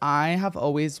is I have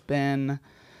always been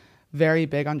very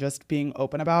big on just being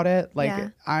open about it.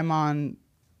 Like I'm on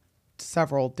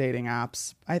several dating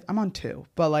apps. I'm on 2,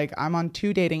 but like I'm on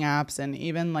 2 dating apps, and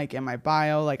even like in my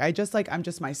bio, like I'm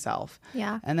just myself.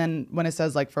 Yeah. And then when it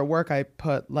says like for work, I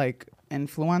put like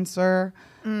influencer.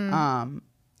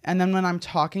 And then when I'm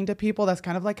talking to people, that's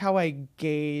kind of like how I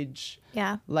gauge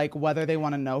like whether they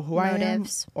want to know who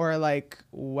Motives. I am or like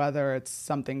whether it's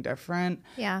something different.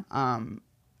 Yeah.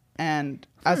 And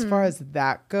as far as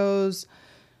that goes,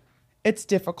 it's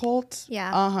difficult.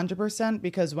 Yeah. 100%,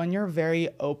 because when you're very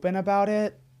open about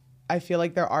it, I feel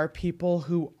like there are people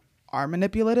who are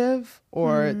manipulative,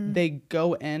 or they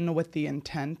go in with the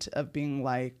intent of being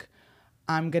like,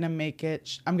 I'm going to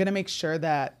make sure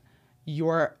that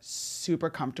you're super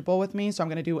comfortable with me, so I'm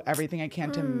going to do everything I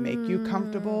can to make you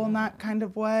comfortable in that kind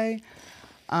of way,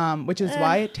 which is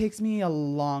why it takes me a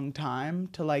long time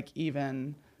to like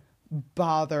even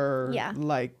bother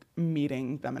like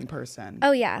meeting them in person.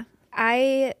 Oh yeah,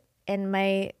 I and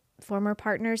my former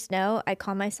partners know I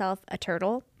call myself a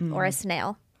turtle or a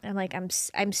snail. I'm like,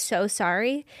 I'm so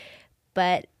sorry,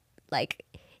 but like,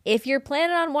 if you're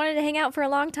planning on wanting to hang out for a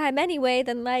long time anyway,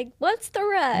 then like, what's the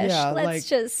rush? Yeah, Let's like,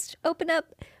 just open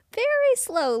up very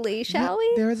slowly, shall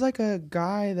we? There's like a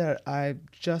guy that I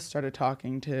just started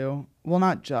talking to. Well,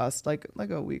 not just, like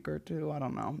a week or two, I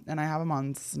don't know. And I have him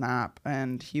on Snap,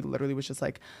 and he literally was just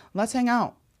like, let's hang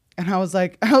out. And I was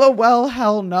like, LOL,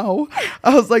 hell no.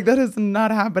 I was like, that is not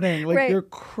happening. Like, you're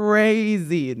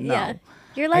crazy. No. Yeah.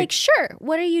 You're like, sure.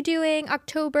 What are you doing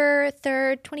October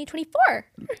 3rd, 2024?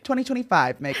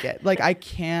 2025, make it. Like, I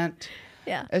can't.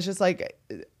 Yeah. It's just like,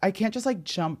 I can't just like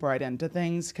jump right into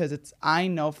things, because I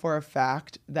know for a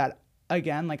fact that,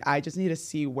 again, like I just need to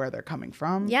see where they're coming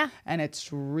from. Yeah. And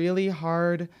it's really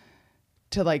hard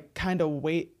to like kind of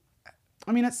wait.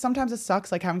 I mean, sometimes it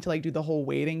sucks like having to like do the whole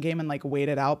waiting game and like wait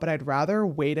it out, but I'd rather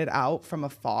wait it out from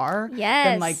afar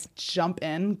than like jump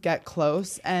in, get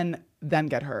close, and then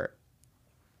get hurt.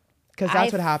 Because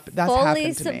that's what happened. That's happened to me.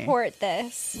 I fully support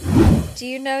this. Do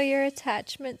you know your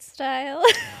attachment style?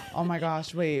 Oh my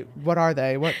gosh, wait, what are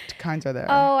they? What kinds are there?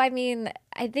 Oh, I mean,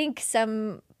 I think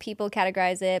some people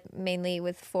categorize it mainly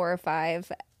with 4 or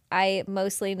 5. I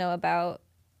mostly know about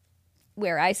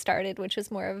where I started, which was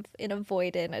more of an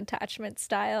avoidant attachment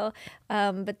style.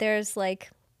 But there's like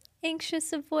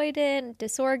anxious avoidant,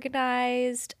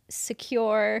 disorganized,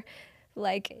 secure.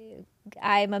 Like,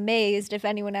 I'm amazed if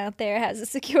anyone out there has a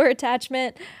secure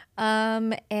attachment.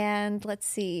 And let's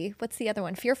see, what's the other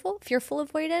one? Fearful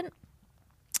avoidant.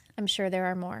 I'm sure there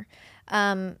are more.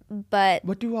 But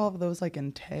what do all of those like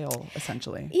entail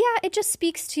essentially? Yeah, it just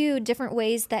speaks to different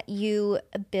ways that you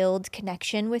build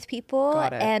connection with people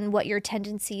and what your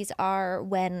tendencies are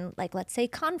when, like, let's say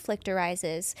conflict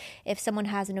arises. If someone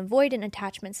has an avoidant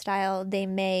attachment style, they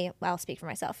may, well, I'll speak for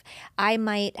myself. I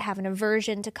might have an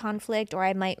aversion to conflict, or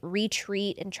I might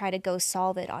retreat and try to go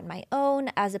solve it on my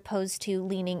own, as opposed to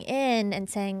leaning in and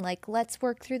saying, like, let's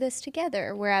work through this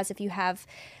together. Whereas if you have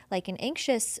like an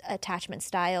anxious attachment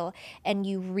style and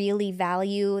you really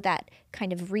value that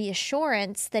kind of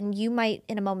reassurance, then you might,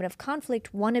 in a moment of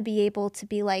conflict, want to be able to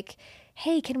be like,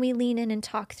 hey, can we lean in and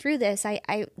talk through this?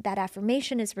 That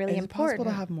affirmation is really important. Is it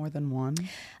possible to have more than one?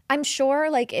 I'm sure,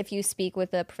 like, if you speak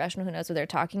with a professional who knows what they're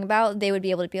talking about, they would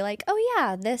be able to be like, oh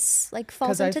yeah, this like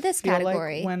falls into this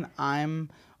category. Like when I'm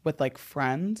with like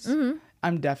friends,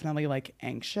 I'm definitely like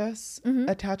anxious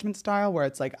attachment style, where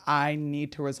it's like I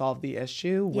need to resolve the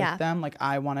issue with them. Like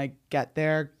I want to get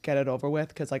there, get it over with,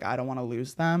 because like I don't want to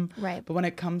lose them. Right. But when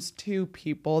it comes to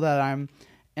people that I'm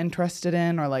interested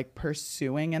in or like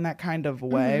pursuing in that kind of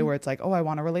way, where it's like, oh, I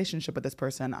want a relationship with this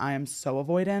person, I am so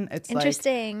avoidant. It's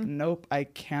interesting. Like, nope, I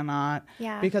cannot.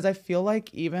 Yeah. Because I feel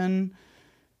like even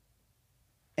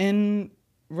in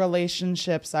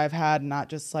relationships I've had, not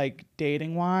just like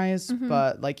dating wise,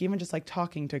 but like even just like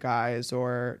talking to guys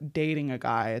or dating a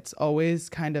guy, it's always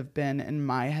kind of been in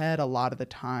my head a lot of the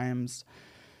times.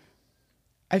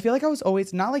 I feel like I was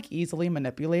always not like easily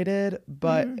manipulated,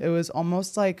 but it was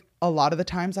almost like a lot of the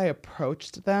times I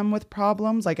approached them with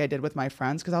problems like I did with my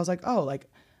friends, because I was like, oh, like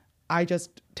I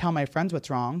just tell my friends what's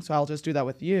wrong, so I'll just do that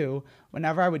with you.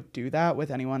 Whenever I would do that with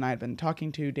anyone I'd been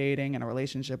talking to, dating, in a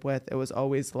relationship with, it was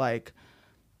always like,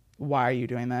 why are you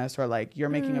doing this? Or like, you're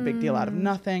making a big deal out of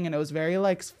nothing. And it was very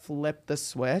like flip the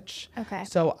switch. Okay.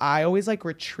 So I always like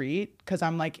retreat, because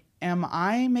I'm like, am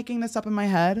I making this up in my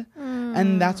head?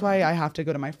 And that's why I have to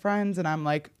go to my friends and I'm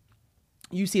like,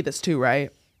 you see this too, right?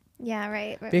 Yeah,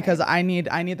 right. Because I need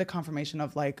the confirmation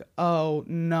of like, oh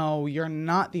no, you're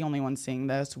not the only one seeing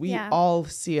this. We all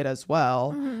see it as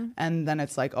well. And then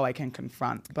it's like, oh, I can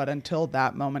confront. But until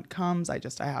that moment comes, I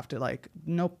have to like,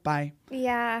 nope, bye.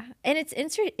 Yeah. And it's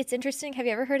interesting. Have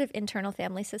you ever heard of internal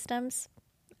family systems?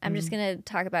 I'm just going to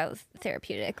talk about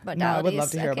therapeutic modalities. No, I would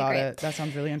love to hear about it. That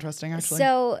sounds really interesting, actually.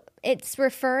 So it's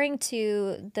referring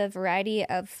to the variety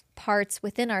of parts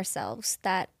within ourselves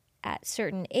that at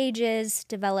certain ages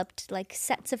developed like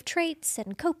sets of traits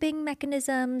and coping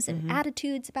mechanisms and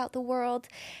attitudes about the world.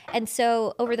 And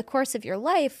so over the course of your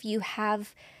life, you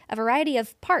have a variety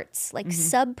of parts, like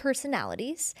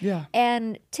sub-personalities. Yeah.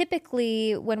 And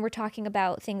typically when we're talking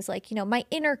about things like, you know, my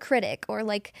inner critic, or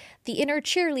like the inner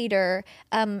cheerleader,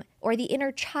 or the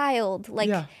inner child,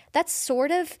 like that's sort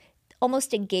of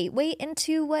almost a gateway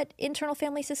into what internal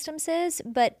family systems is.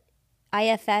 But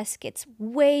IFS gets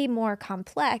way more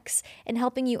complex in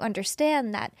helping you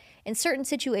understand that in certain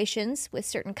situations with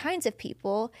certain kinds of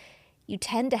people, you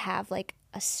tend to have like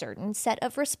a certain set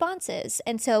of responses.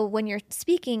 And so when you're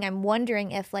speaking, I'm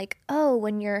wondering if like, oh,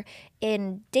 when you're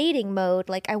in dating mode,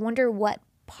 like I wonder what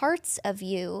parts of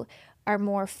you are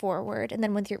more forward. And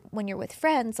then when you're with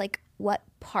friends, like what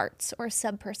parts or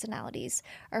sub-personalities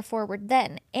are forward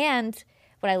then. And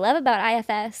what I love about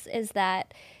IFS is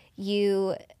that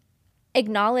you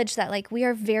acknowledge that like we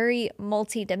are very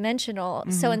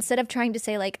multidimensional. So instead of trying to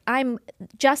say like I'm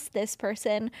just this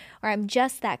person or I'm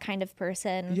just that kind of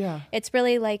person, it's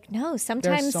really like, no,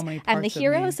 sometimes I'm the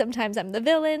hero, sometimes I'm the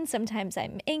villain, sometimes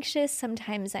I'm anxious,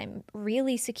 sometimes I'm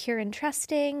really secure and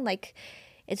trusting. Like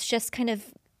it's just kind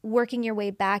of working your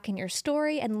way back in your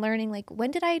story and learning like,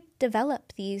 when did I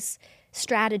develop these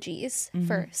strategies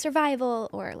for survival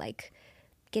or like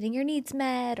getting your needs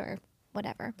met or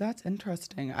whatever. That's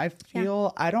interesting. I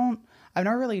feel I've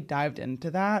never really dived into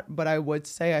that, but I would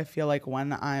say I feel like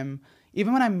when I'm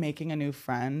making a new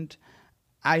friend,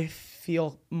 I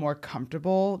feel more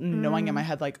comfortable knowing in my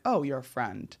head like, oh, you're a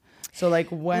friend. So like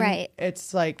when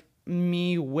it's like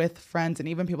me with friends and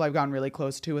even people I've gotten really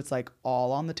close to, it's like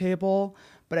all on the table.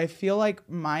 But I feel like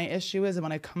my issue is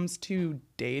when it comes to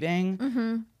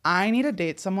dating, I need to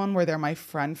date someone where they're my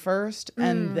friend first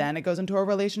and then it goes into a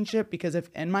relationship, because if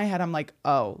in my head I'm like,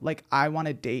 oh, like I want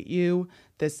to date you,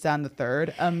 this, that, and the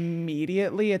third,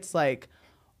 immediately it's like,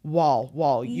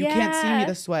 wall, you can't see me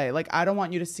this way. Like, I don't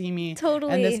want you to see me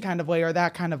in this kind of way or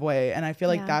that kind of way. And I feel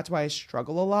like that's why I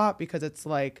struggle a lot, because it's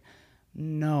like,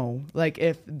 no, like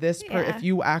if if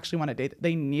you actually want to date,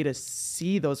 they need to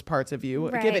see those parts of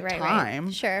you. Give it time.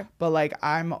 Right. Sure. But like,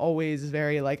 I'm always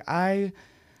very like, I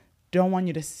don't want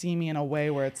you to see me in a way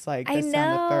where it's like this and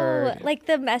the third. Like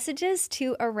the messages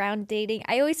too around dating,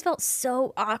 I always felt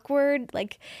so awkward.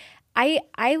 Like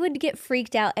I would get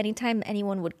freaked out anytime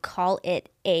anyone would call it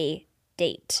a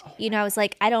date. You know, I was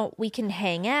like, we can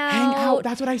hang out. Hang out,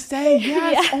 that's what I say.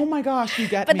 Yes. Oh my gosh, you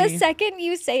get me. But the second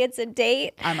you say it's a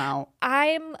date, I'm out.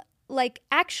 I'm like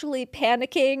actually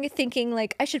panicking, thinking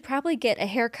like I should probably get a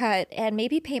haircut and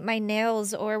maybe paint my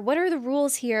nails, or what are the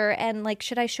rules here, and like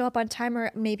should I show up on time,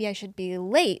 or maybe I should be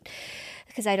late,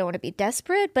 because I don't want to be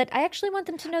desperate, but I actually want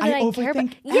them to know that I care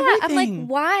about. Yeah, I'm like,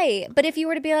 why? But if you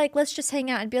were to be like, let's just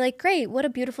hang out, and be like, great, what a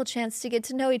beautiful chance to get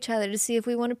to know each other, to see if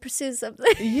we want to pursue something.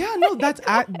 Yeah, no,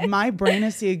 my brain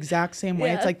is the exact same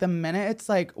way. It's like the minute it's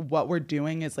like what we're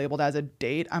doing is labeled as a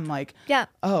date, I'm like,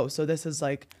 oh, so this is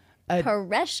like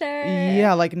pressure.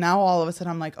 Yeah, like now all of a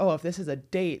sudden I'm like, oh, if this is a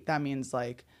date, that means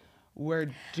like we're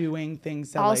doing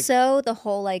things that also the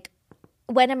whole like,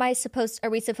 when are we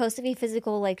supposed to be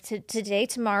physical, like today,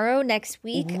 tomorrow, next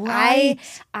week? Right.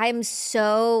 I'm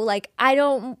so like,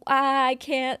 I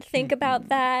can't think about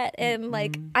that. And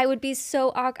like, I would be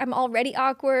so I'm already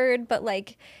awkward, but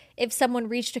like if someone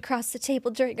reached across the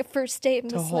table during a first date and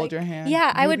to was hold like, your hand,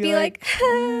 yeah, I would be like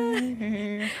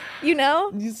you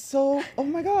know? So, oh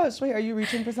my gosh, wait, are you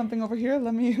reaching for something over here?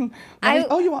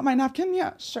 Oh, you want my napkin?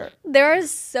 Yeah, sure. There are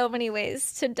so many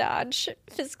ways to dodge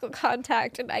physical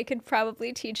contact, and I could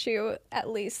probably teach you at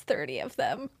least 30 of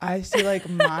them. I see, like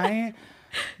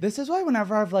this is why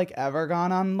whenever I've like ever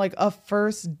gone on like a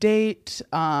first date,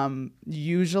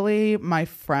 usually my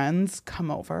friends come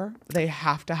over. They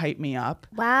have to hype me up.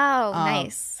 Wow,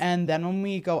 nice. And then when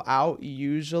we go out,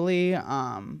 usually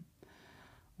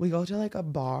we go to like a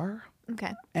bar.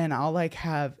 Okay. And I'll like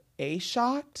have a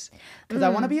shot because I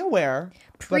want to be aware.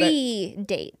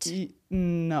 Pre-date.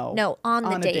 No,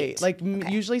 on the date. Like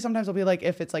usually sometimes they'll be like,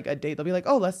 if it's like a date, they'll be like,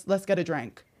 oh, let's get a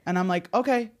drink. And I'm like,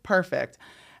 okay, perfect.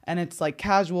 And it's like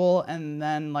casual, and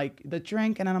then like the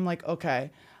drink, and then I'm like, okay,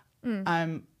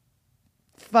 I'm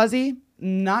fuzzy,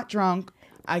 not drunk.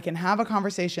 I can have a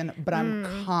conversation, but I'm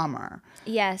calmer.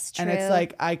 Yes, true. And it's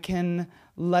like,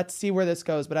 let's see where this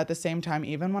goes. But at the same time,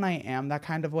 even when I am that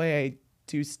kind of way, I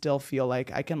do still feel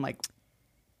like I can like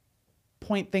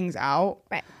point things out.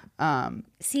 Right.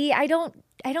 See, I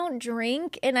don't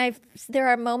drink, and there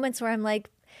are moments where I'm like,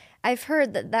 I've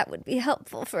heard that would be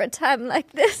helpful for a time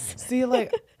like this. See,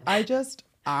 like,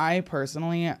 I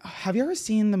personally, have you ever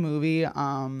seen the movie?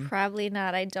 Probably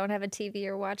not. I don't have a TV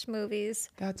or watch movies.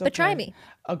 That's okay. But try me.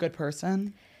 A Good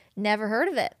Person? Never heard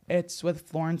of it. It's with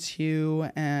Florence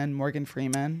Pugh and Morgan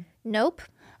Freeman. Nope.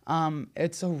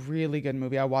 It's a really good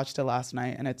movie. I watched it last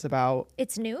night, and it's about...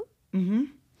 It's new?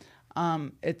 Mm-hmm.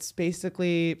 It's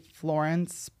basically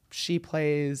Florence. She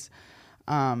plays...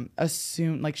 a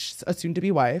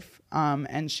soon-to-be wife,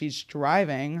 and she's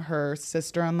driving her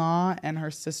sister-in-law and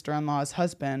her sister-in-law's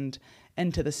husband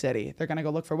into the city. They're going to go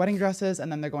look for wedding dresses,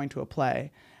 and then they're going to a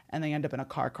play, and they end up in a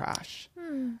car crash.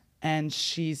 And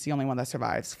she's the only one that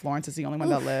survives. Florence is the only one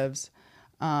that lives.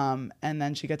 And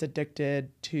then she gets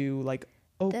addicted to like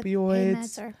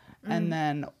opioids. And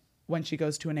then when she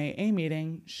goes to an AA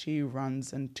meeting, she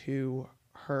runs into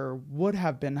her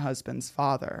would-have-been husband's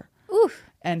father. Oof.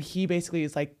 And he basically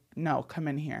is like, no, come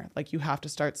in here. Like, you have to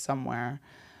start somewhere.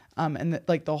 And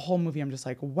like the whole movie, I'm just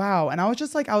like, wow. And I was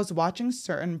just like, I was watching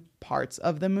certain parts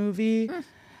of the movie.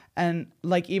 And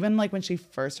like, even like when she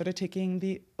first started taking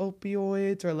the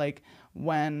opioids, or like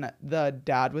when the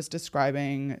dad was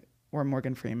describing, or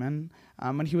Morgan Freeman,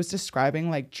 when he was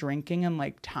describing like drinking and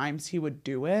like times he would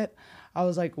do it, I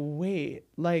was like, wait,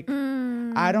 like,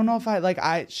 I don't know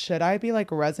if should I be like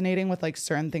resonating with like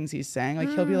certain things he's saying? Like,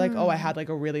 he'll be like, oh, I had like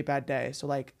a really bad day, so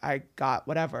like I got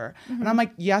whatever. And I'm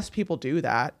like, yes, people do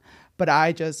that. But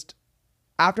I just,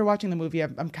 after watching the movie,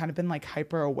 I'm kind of been like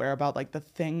hyper aware about like the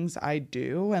things I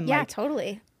do. And like,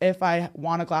 totally. If I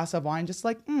want a glass of wine, just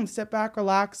like sit back,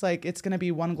 relax. Like, it's going to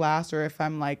be one glass. Or if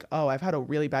I'm like, oh, I've had a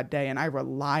really bad day, and I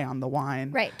rely on the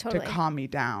wine to calm me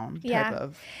down.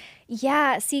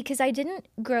 Yeah. See, because I didn't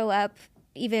grow up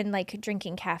even like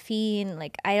drinking caffeine.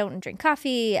 Like I don't drink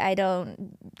coffee. I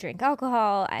don't drink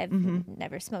alcohol. I've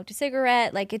never smoked a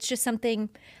cigarette. Like it's just something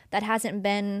that hasn't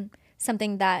been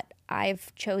something that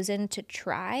I've chosen to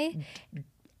try.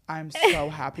 I'm so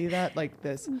happy that like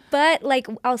this. But like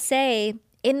I'll say,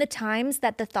 in the times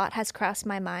that the thought has crossed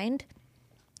my mind,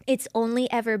 it's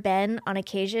only ever been on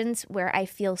occasions where I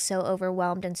feel so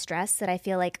overwhelmed and stressed that I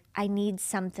feel like I need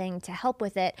something to help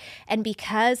with it. And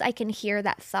because I can hear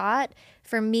that thought,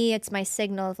 for me, it's my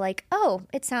signal of like, oh,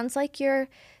 it sounds like you're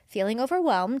feeling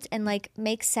overwhelmed, and like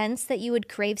makes sense that you would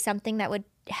crave something that would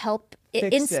help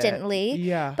it instantly.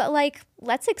 Yeah. But like,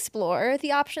 let's explore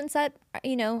the options that,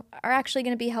 you know, are actually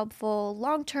going to be helpful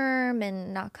long term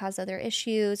and not cause other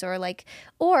issues. Or like,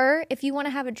 or if you want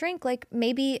to have a drink, like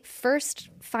maybe first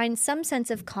find some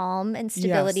sense of calm and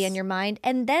stability in your mind,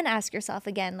 and then ask yourself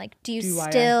again, like, do you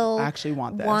still actually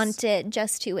want this? Want it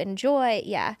just to enjoy?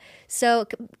 Yeah. So,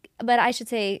 but I should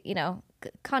say, you know,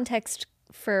 context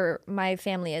for my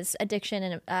family is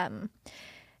addiction and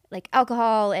like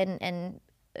alcohol and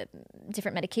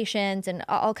different medications and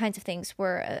all kinds of things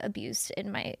were abused in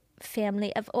my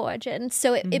family of origin.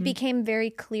 So it became very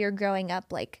clear growing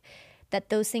up, like, that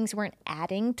those things weren't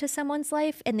adding to someone's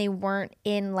life and they weren't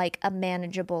in like a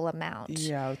manageable amount.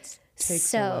 Yeah, it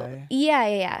takes away.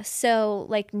 Yeah. So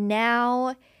like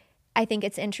now I think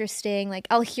it's interesting. Like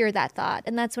I'll hear that thought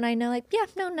and that's when I know like, yeah,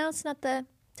 no, it's not the,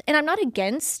 and I'm not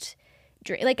against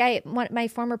drink. Like my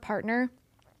former partner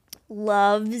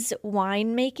loves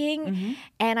winemaking,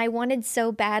 and I wanted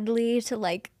so badly to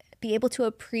like be able to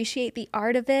appreciate the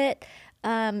art of it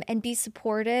and be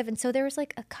supportive. And so there was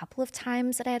like a couple of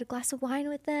times that I had a glass of wine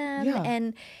with them,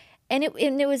 and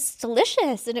it was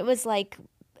delicious, and it was like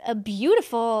a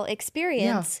beautiful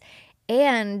experience.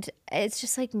 And it's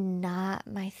just like not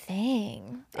my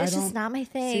thing. It's just not my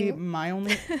thing. See,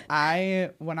 when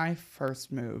I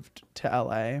first moved to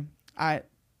LA,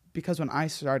 because when I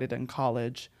started in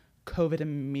college, COVID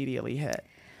immediately hit.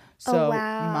 So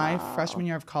my freshman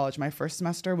year of college, my first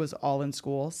semester was all in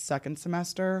school. Second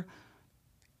semester,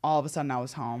 all of a sudden I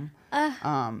was home.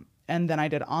 And then I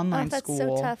did online school.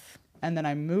 That's so tough. And then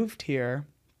I moved here.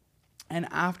 And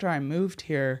after I moved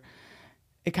here,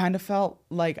 it kind of felt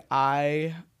like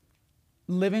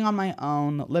living on my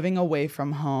own, living away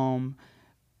from home,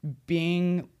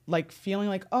 being like feeling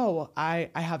like, oh, I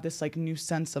have this like new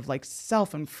sense of like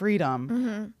self and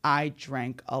freedom. I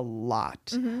drank a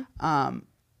lot.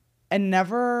 And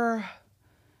never,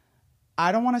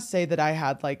 I don't want to say that I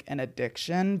had like an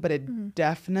addiction, but it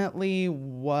definitely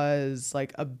was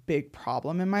like a big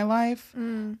problem in my life.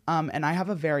 And I have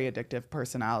a very addictive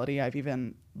personality. I've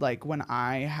even like when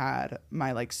I had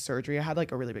my like surgery, I had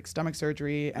like a really big stomach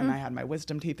surgery and I had my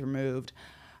wisdom teeth removed.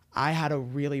 I had a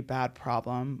really bad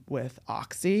problem with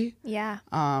Oxy. Yeah.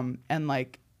 And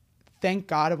like, thank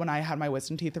God when I had my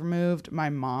wisdom teeth removed, my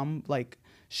mom, like,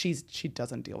 she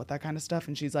doesn't deal with that kind of stuff.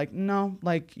 And she's like, no,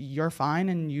 like, you're fine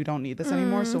and you don't need this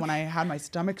anymore. So when I had my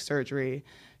stomach surgery,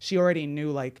 she already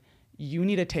knew, like, you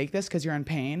need to take this because you're in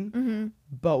pain.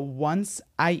 But once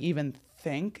I even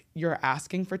think you're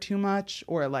asking for too much,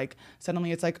 or like,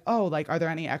 suddenly it's like, oh, like, are there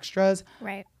any extras?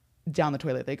 Right. Down the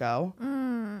toilet they go.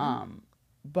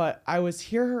 But I was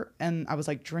here and I was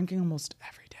like drinking almost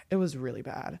every day. It was really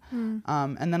bad.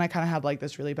 And then I kind of had like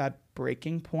this really bad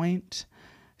breaking point,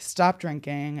 stopped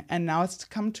drinking. And now it's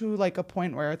come to like a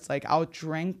point where it's like I'll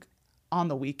drink on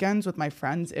the weekends with my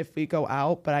friends if we go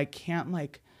out, but I can't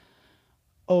like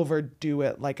overdo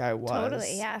it like I was.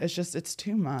 Totally, yeah. It's just, it's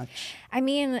too much. I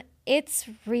mean, it's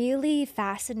really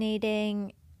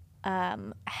fascinating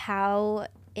how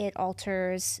it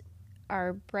alters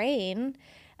our brain.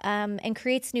 And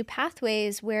creates new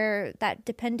pathways where that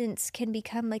dependence can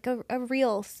become like a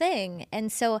real thing.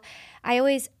 And so I'm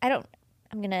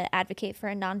going to advocate for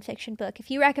a nonfiction book. If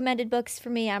you recommended books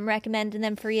for me, I'm recommending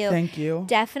them for you. Thank you.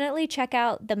 Definitely check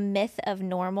out The Myth of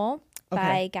Normal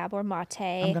by Gabor Mate.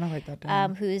 I'm going to write that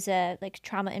down. Who's a like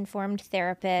trauma-informed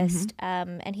therapist.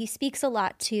 And he speaks a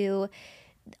lot to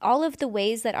all of the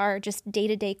ways that our just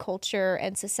day-to-day culture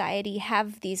and society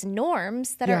have these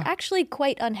norms that are actually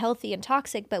quite unhealthy and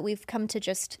toxic, but we've come to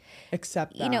just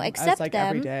accept them, accept as like them.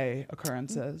 everyday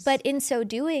occurrences. But in so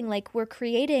doing, like, we're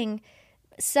creating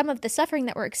some of the suffering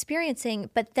that we're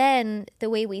experiencing, but then the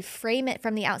way we frame it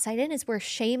from the outside in is we're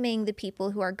shaming the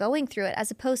people who are going through it, as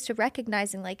opposed to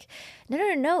recognizing like,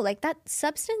 no, like that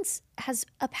substance has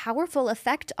a powerful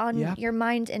effect on your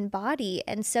mind and body.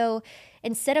 And so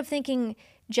instead of thinking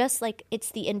just like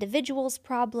it's the individual's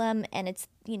problem and it's,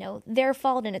 their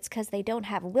fault and it's because they don't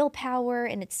have willpower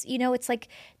and it's, it's like,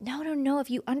 no. If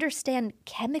you understand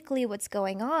chemically what's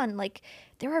going on, like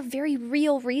there are very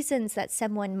real reasons that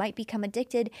someone might become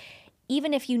addicted,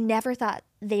 even if you never thought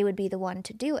they would be the one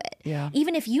to do it. Yeah.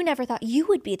 Even if you never thought you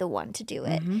would be the one to do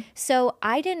it. So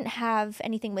I didn't have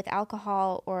anything with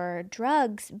alcohol or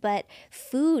drugs, but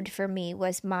food for me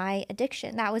was my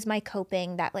addiction. That was my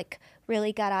coping that like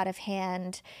really got out of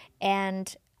hand.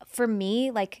 And for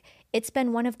me, like it's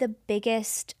been one of the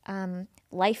biggest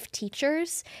life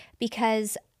teachers,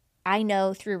 because I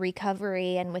know through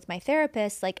recovery and with my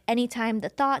therapist, like anytime the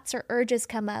thoughts or urges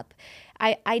come up,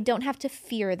 I don't have to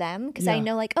fear them, because I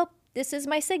know like, oh, this is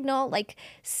my signal. Like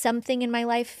something in my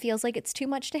life feels like it's too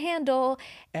much to handle.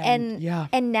 And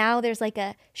now there's like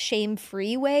a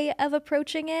shame-free way of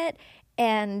approaching it.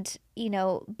 And,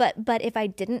 but if I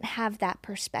didn't have that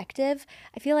perspective,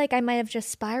 I feel like I might have just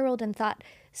spiraled and thought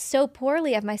so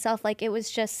poorly of myself. Like it was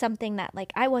just something that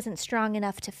like I wasn't strong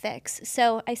enough to fix.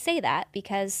 So I say that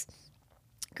because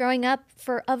growing up,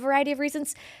 for a variety of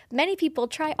reasons, many people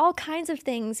try all kinds of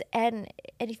things. And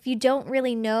if you don't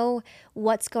really know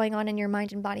what's going on in your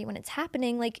mind and body when it's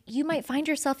happening, like you might find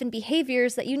yourself in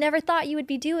behaviors that you never thought you would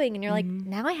be doing. And you're like,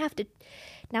 now I have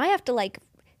to like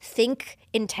think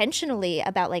intentionally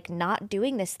about like not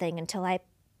doing this thing until I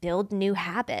build new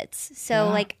habits. So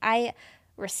like I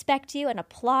respect you and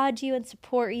applaud you and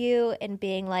support you and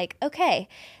being like, okay,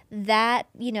 that,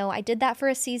 I did that for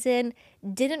a season,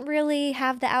 didn't really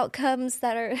have the outcomes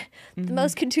that are the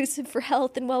most conducive for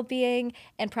health and well-being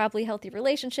and probably healthy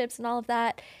relationships and all of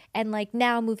that. And like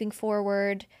now moving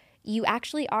forward, you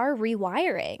actually are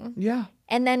rewiring. Yeah.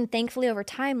 And then thankfully over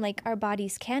time, like our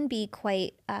bodies can be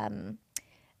quite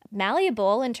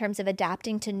malleable in terms of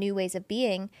adapting to new ways of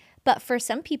being. But for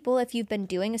some people, if you've been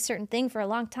doing a certain thing for a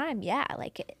long time,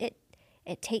 like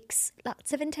it takes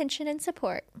lots of intention and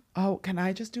support. Oh, can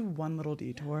I just do one little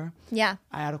detour? Yeah.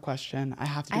 I had a question. I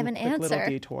have to do an a quick answer. little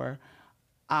detour.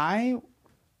 I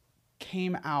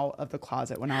came out of the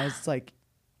closet when I was like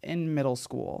in middle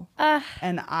school.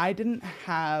 And I didn't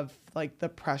have like the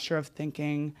pressure of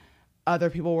thinking other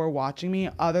people were watching me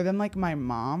other than like my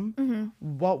mom.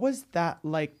 What was that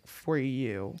like for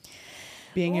you?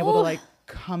 Being able to like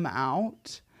come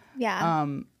out,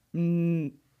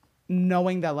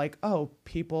 knowing that like, oh,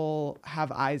 people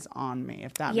have eyes on me,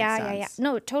 if that makes sense. Yeah.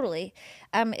 No, totally.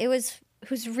 It was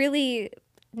really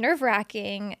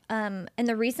nerve-wracking. And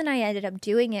the reason I ended up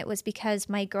doing it was because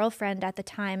my girlfriend at the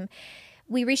time,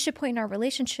 we reached a point in our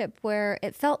relationship where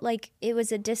it felt like it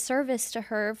was a disservice to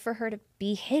her for her to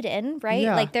be hidden, right?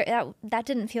 Yeah. Like that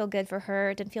didn't feel good for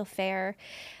her. It didn't feel fair.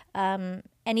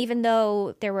 And even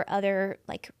though there were other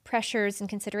like pressures and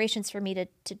considerations for me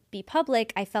to be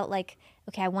public, I felt like,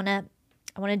 okay, I want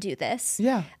to do this.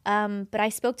 Yeah. But I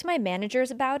spoke to my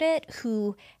managers about it,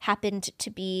 who happened to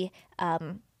be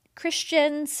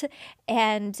Christians,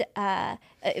 and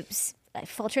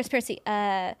full transparency,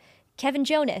 Kevin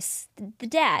Jonas, the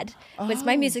dad, was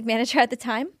my music manager at the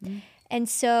time. And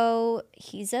so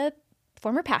he's a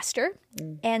former pastor.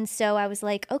 And so I was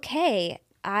like, okay,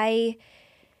 I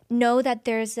know that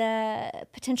there's a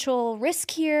potential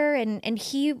risk here. And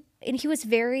he was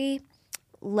very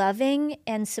loving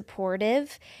and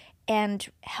supportive and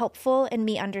helpful in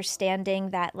me understanding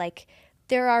that like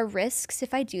there are risks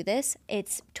if I do this.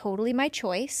 It's totally my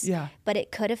choice. Yeah. But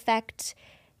it could affect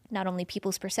not only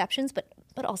people's perceptions, but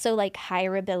also like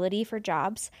hireability for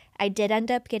jobs. I did end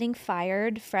up getting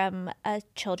fired from a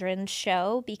children's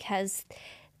show because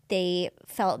they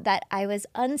felt that I was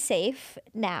unsafe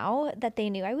now that they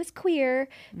knew I was queer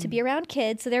to be around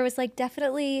kids. So there was like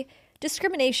definitely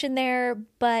discrimination there,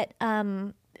 but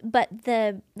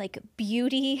the like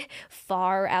beauty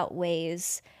far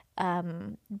outweighs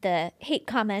the hate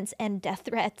comments and death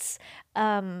threats.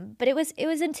 But it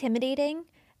was intimidating.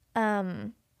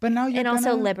 But now you're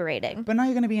also liberating. But now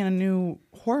you're going to be in a new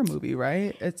horror movie,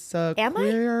 right? It's a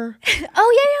queer.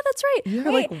 Oh yeah, that's right.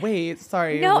 You're like, wait,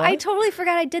 sorry. No, what? I totally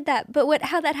forgot I did that. But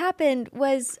how that happened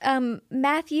was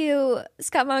Matthew,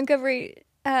 Scott Montgomery,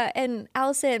 and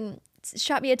Alyson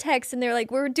shot me a text, and they're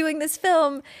like, "We're doing this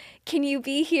film. Can you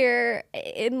be here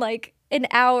in like an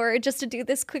hour just to do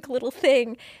this quick little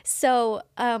thing?" So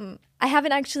I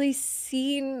haven't actually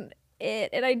seen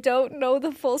it, and I don't know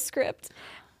the full script.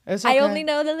 It's okay. I only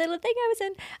know the little thing I was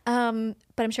in,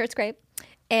 but I'm sure it's great.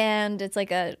 And it's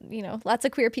like lots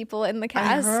of queer people in the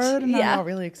cast. I heard, and I got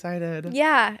really excited.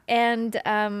 Yeah, and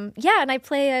and I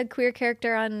play a queer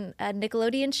character on a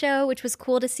Nickelodeon show, which was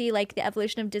cool to see, like the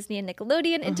evolution of Disney and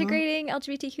Nickelodeon integrating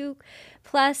LGBTQ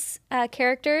plus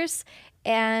characters.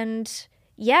 And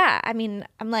yeah, I mean,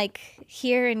 I'm like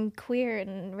here and queer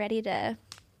and ready to.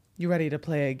 You ready to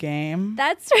play a game?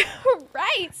 That's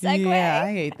right. Segue. Yeah, I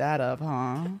ate that up,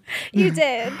 huh? You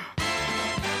did.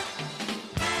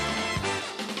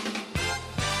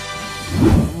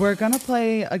 We're going to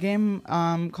play a game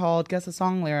called Guess a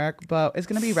Song Lyric, but it's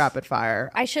going to be rapid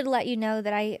fire. I should let you know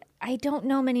that I don't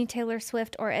know many Taylor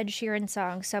Swift or Ed Sheeran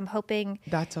songs, so I'm hoping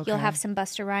that's okay. You'll have some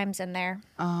Busta Rhymes in there.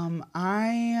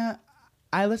 I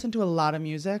listen to a lot of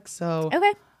music, so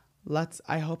okay.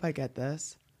 I hope I get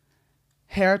this.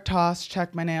 Hair toss,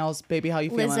 check my nails, baby, how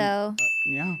you feeling? Lizzo.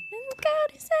 Yeah.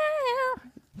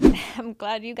 I'm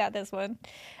glad you got this one.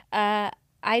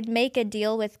 I'd make a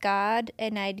deal with God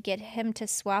and I'd get him to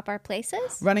swap our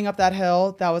places. Running Up That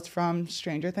Hill, that was from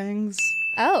Stranger Things.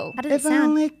 Oh, how did it sound? If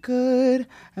only could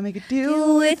I make a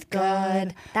deal with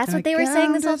God. That's what they were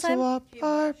saying this whole time? Swap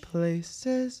our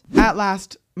places. At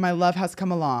last, my love has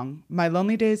come along. My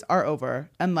lonely days are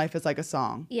over and life is like a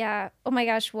song. Yeah. Oh my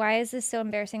gosh, why is this so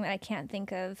embarrassing that I can't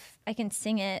think of? I can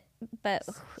sing it, but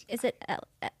is it? I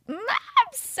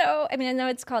know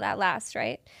it's called At Last,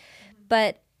 right?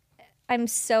 But I'm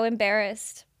so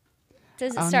embarrassed.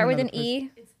 Does it start with an E?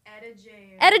 It's Etta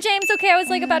James. Etta James. Okay, I was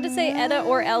like about to say Etta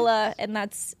or Ella, and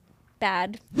that's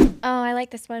bad. Oh, I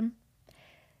like this one.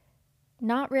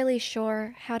 Not really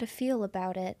sure how to feel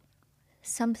about it.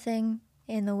 Something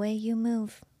in the way you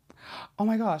move. Oh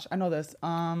my gosh, I know this.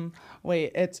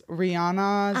 Wait, it's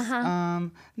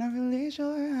Rihanna's. Not really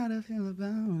sure how to feel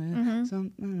about it.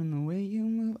 Something in the way you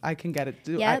move. I can get it.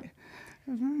 Yep.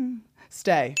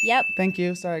 Stay. Yep. Thank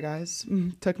you. Sorry, guys.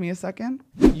 Took me a second.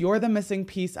 You're the missing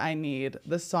piece I need.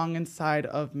 The song inside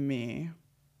of me.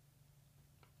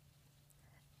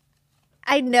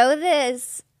 I know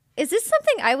this. Is this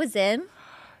something I was in?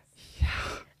 Yeah.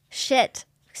 Shit.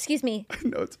 Excuse me.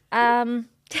 No, it's...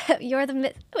 You're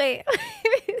the... Wait.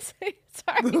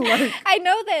 Sorry. I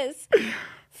know this.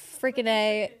 Freaking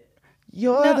A.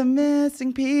 You're the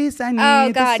missing piece. I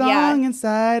need the song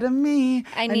inside of me.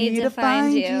 I need to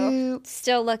find you.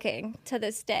 Still looking to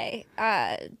this day.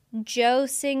 Joe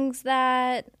sings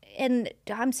that. And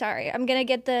I'm sorry. I'm going to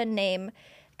get the name.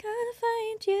 Gotta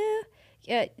find you.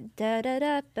 Yeah. Da da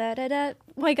da da da da.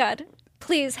 Oh my God.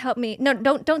 Please help me. No,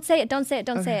 don't say it. Don't say it.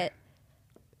 Don't say it.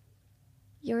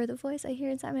 You're the voice I hear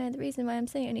inside my head. The reason why I'm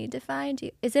saying I need to find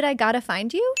you. Is it I Gotta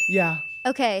Find You? Yeah.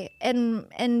 Okay, and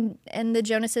the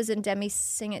Jonases and Demi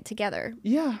sing it together.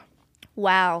 Yeah.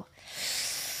 Wow.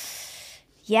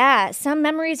 Yeah, some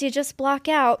memories you just block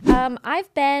out.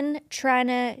 I've been trying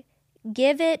to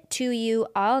give it to you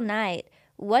all night.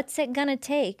 What's it gonna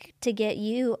take to get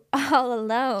you all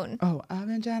alone? Oh, I've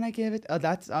been trying to give it. Oh,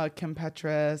 that's Kim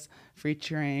Petras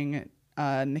featuring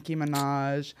Nicki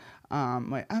Minaj.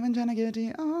 Wait, I've been trying to give it to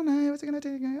you all night. What's it gonna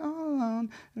take to get you all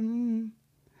alone?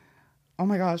 Oh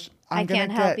my gosh. I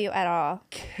can't help you at all.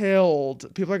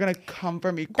 Killed. People are going to come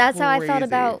for me. That's crazy. how I felt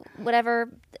about whatever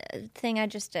thing I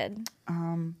just did.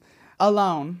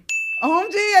 Alone.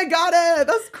 OMG, I got it.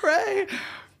 That's cray.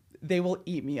 They will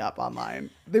eat me up online.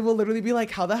 They will literally be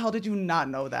like, how the hell did you not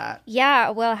know that?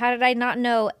 Yeah, well, how did I not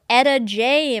know Etta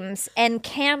James and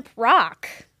Camp Rock?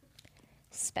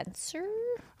 Spencer?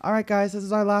 All right, guys, this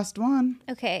is our last one.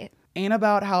 Okay. Ain't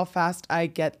about how fast I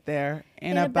get there.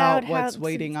 Ain't about what's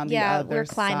waiting on the other side. Yeah, we're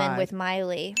climbing with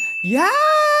Miley. Yeah.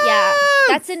 Yeah,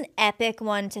 that's an epic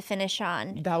one to finish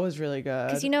on. That was really good.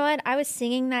 Because you know what? I was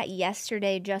singing that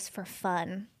yesterday just for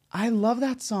fun. I love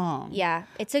that song. Yeah,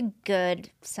 it's a good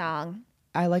song.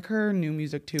 I like her new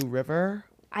music too, River.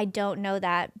 I don't know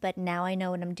that, but now I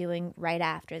know what I'm doing right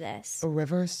after this.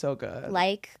 River is so good.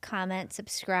 Like, comment,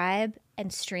 subscribe,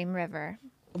 and stream River.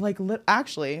 Like,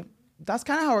 actually... That's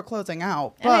kind of how we're closing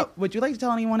out. But would you like to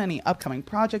tell anyone any upcoming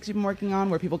projects you've been working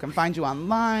on, where people can find you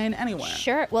online, anywhere?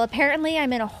 Sure. Well, apparently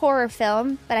I'm in a horror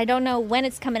film, but I don't know when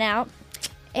it's coming out.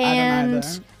 And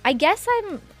I guess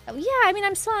I'm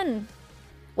still on.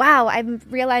 Wow, I'm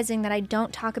realizing that I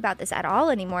don't talk about this at all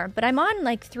anymore, but I'm on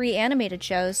like 3 animated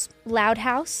shows. Loud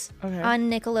House on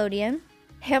Nickelodeon,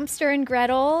 Hamster and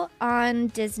Gretel on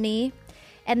Disney,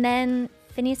 and then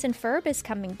Phineas and Ferb is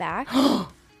coming back.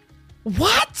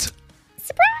 What?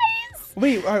 Surprise!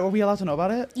 Wait, are we allowed to know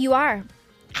about it? You are.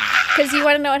 Because you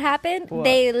want to know what happened? What?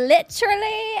 They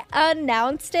literally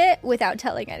announced it without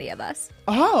telling any of us.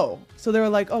 Oh, so they were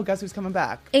like, oh, guess who's coming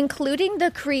back? Including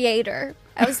the creator.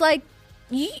 I was like,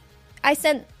 I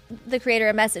sent the creator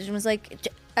a message and was like,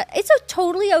 It's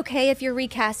totally okay if you're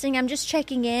recasting. I'm just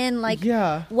checking in, like,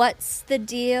 what's the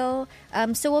deal?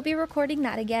 So we'll be recording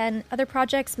that again. Other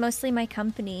projects, mostly my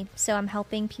company. So I'm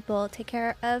helping people take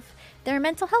care of their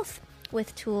mental health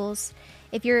with tools.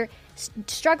 If you're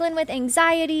struggling with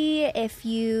anxiety, if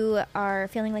you are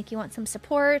feeling like you want some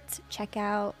support, check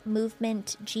out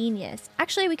Movement Genius.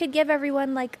 Actually, we could give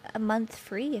everyone like a month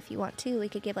free if you want to. We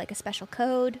could give like a special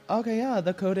code. Okay, yeah.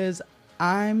 The code is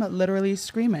I'm literally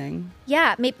screaming.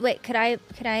 Yeah. Wait, could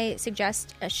I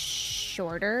suggest a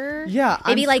shorter? Yeah.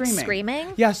 Maybe like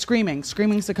screaming? Yeah, screaming.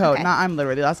 Screaming's the code. Okay. Not I'm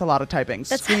literally. That's a lot of typing.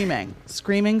 Screaming.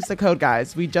 Screaming's the code,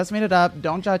 guys. We just made it up.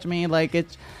 Don't judge me. Like,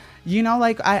 it's, you know,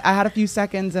 like I had a few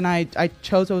seconds and I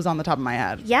chose what was on the top of my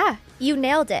head. Yeah. You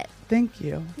nailed it. Thank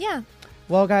you. Yeah.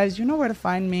 Well, guys, you know where to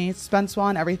find me. Spencewuah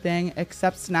on everything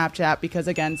except Snapchat because,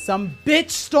 again, some bitch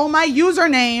stole my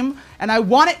username and I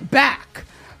want it back.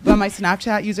 But my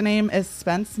Snapchat username is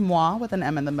Spencewuah with an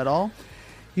M in the middle.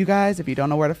 You guys, if you don't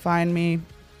know where to find me,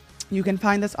 you can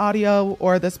find this audio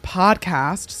or this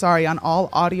podcast, on all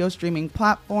audio streaming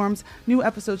platforms. New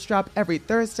episodes drop every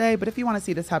Thursday. But if you want to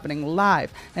see this happening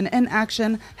live and in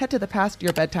action, head to the Past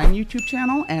Your Bedtime YouTube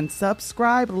channel and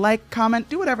subscribe, like, comment,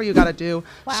 do whatever you got to do.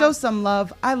 Wow. Show some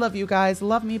love. I love you guys.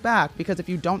 Love me back. Because if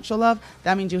you don't show love,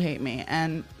 that means you hate me.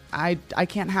 And I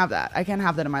can't have that. I can't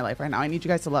have that in my life right now. I need you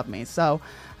guys to love me. So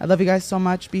I love you guys so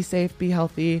much. Be safe. Be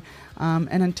healthy. And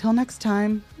until next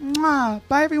time, mwah,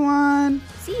 bye, everyone.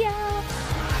 See ya.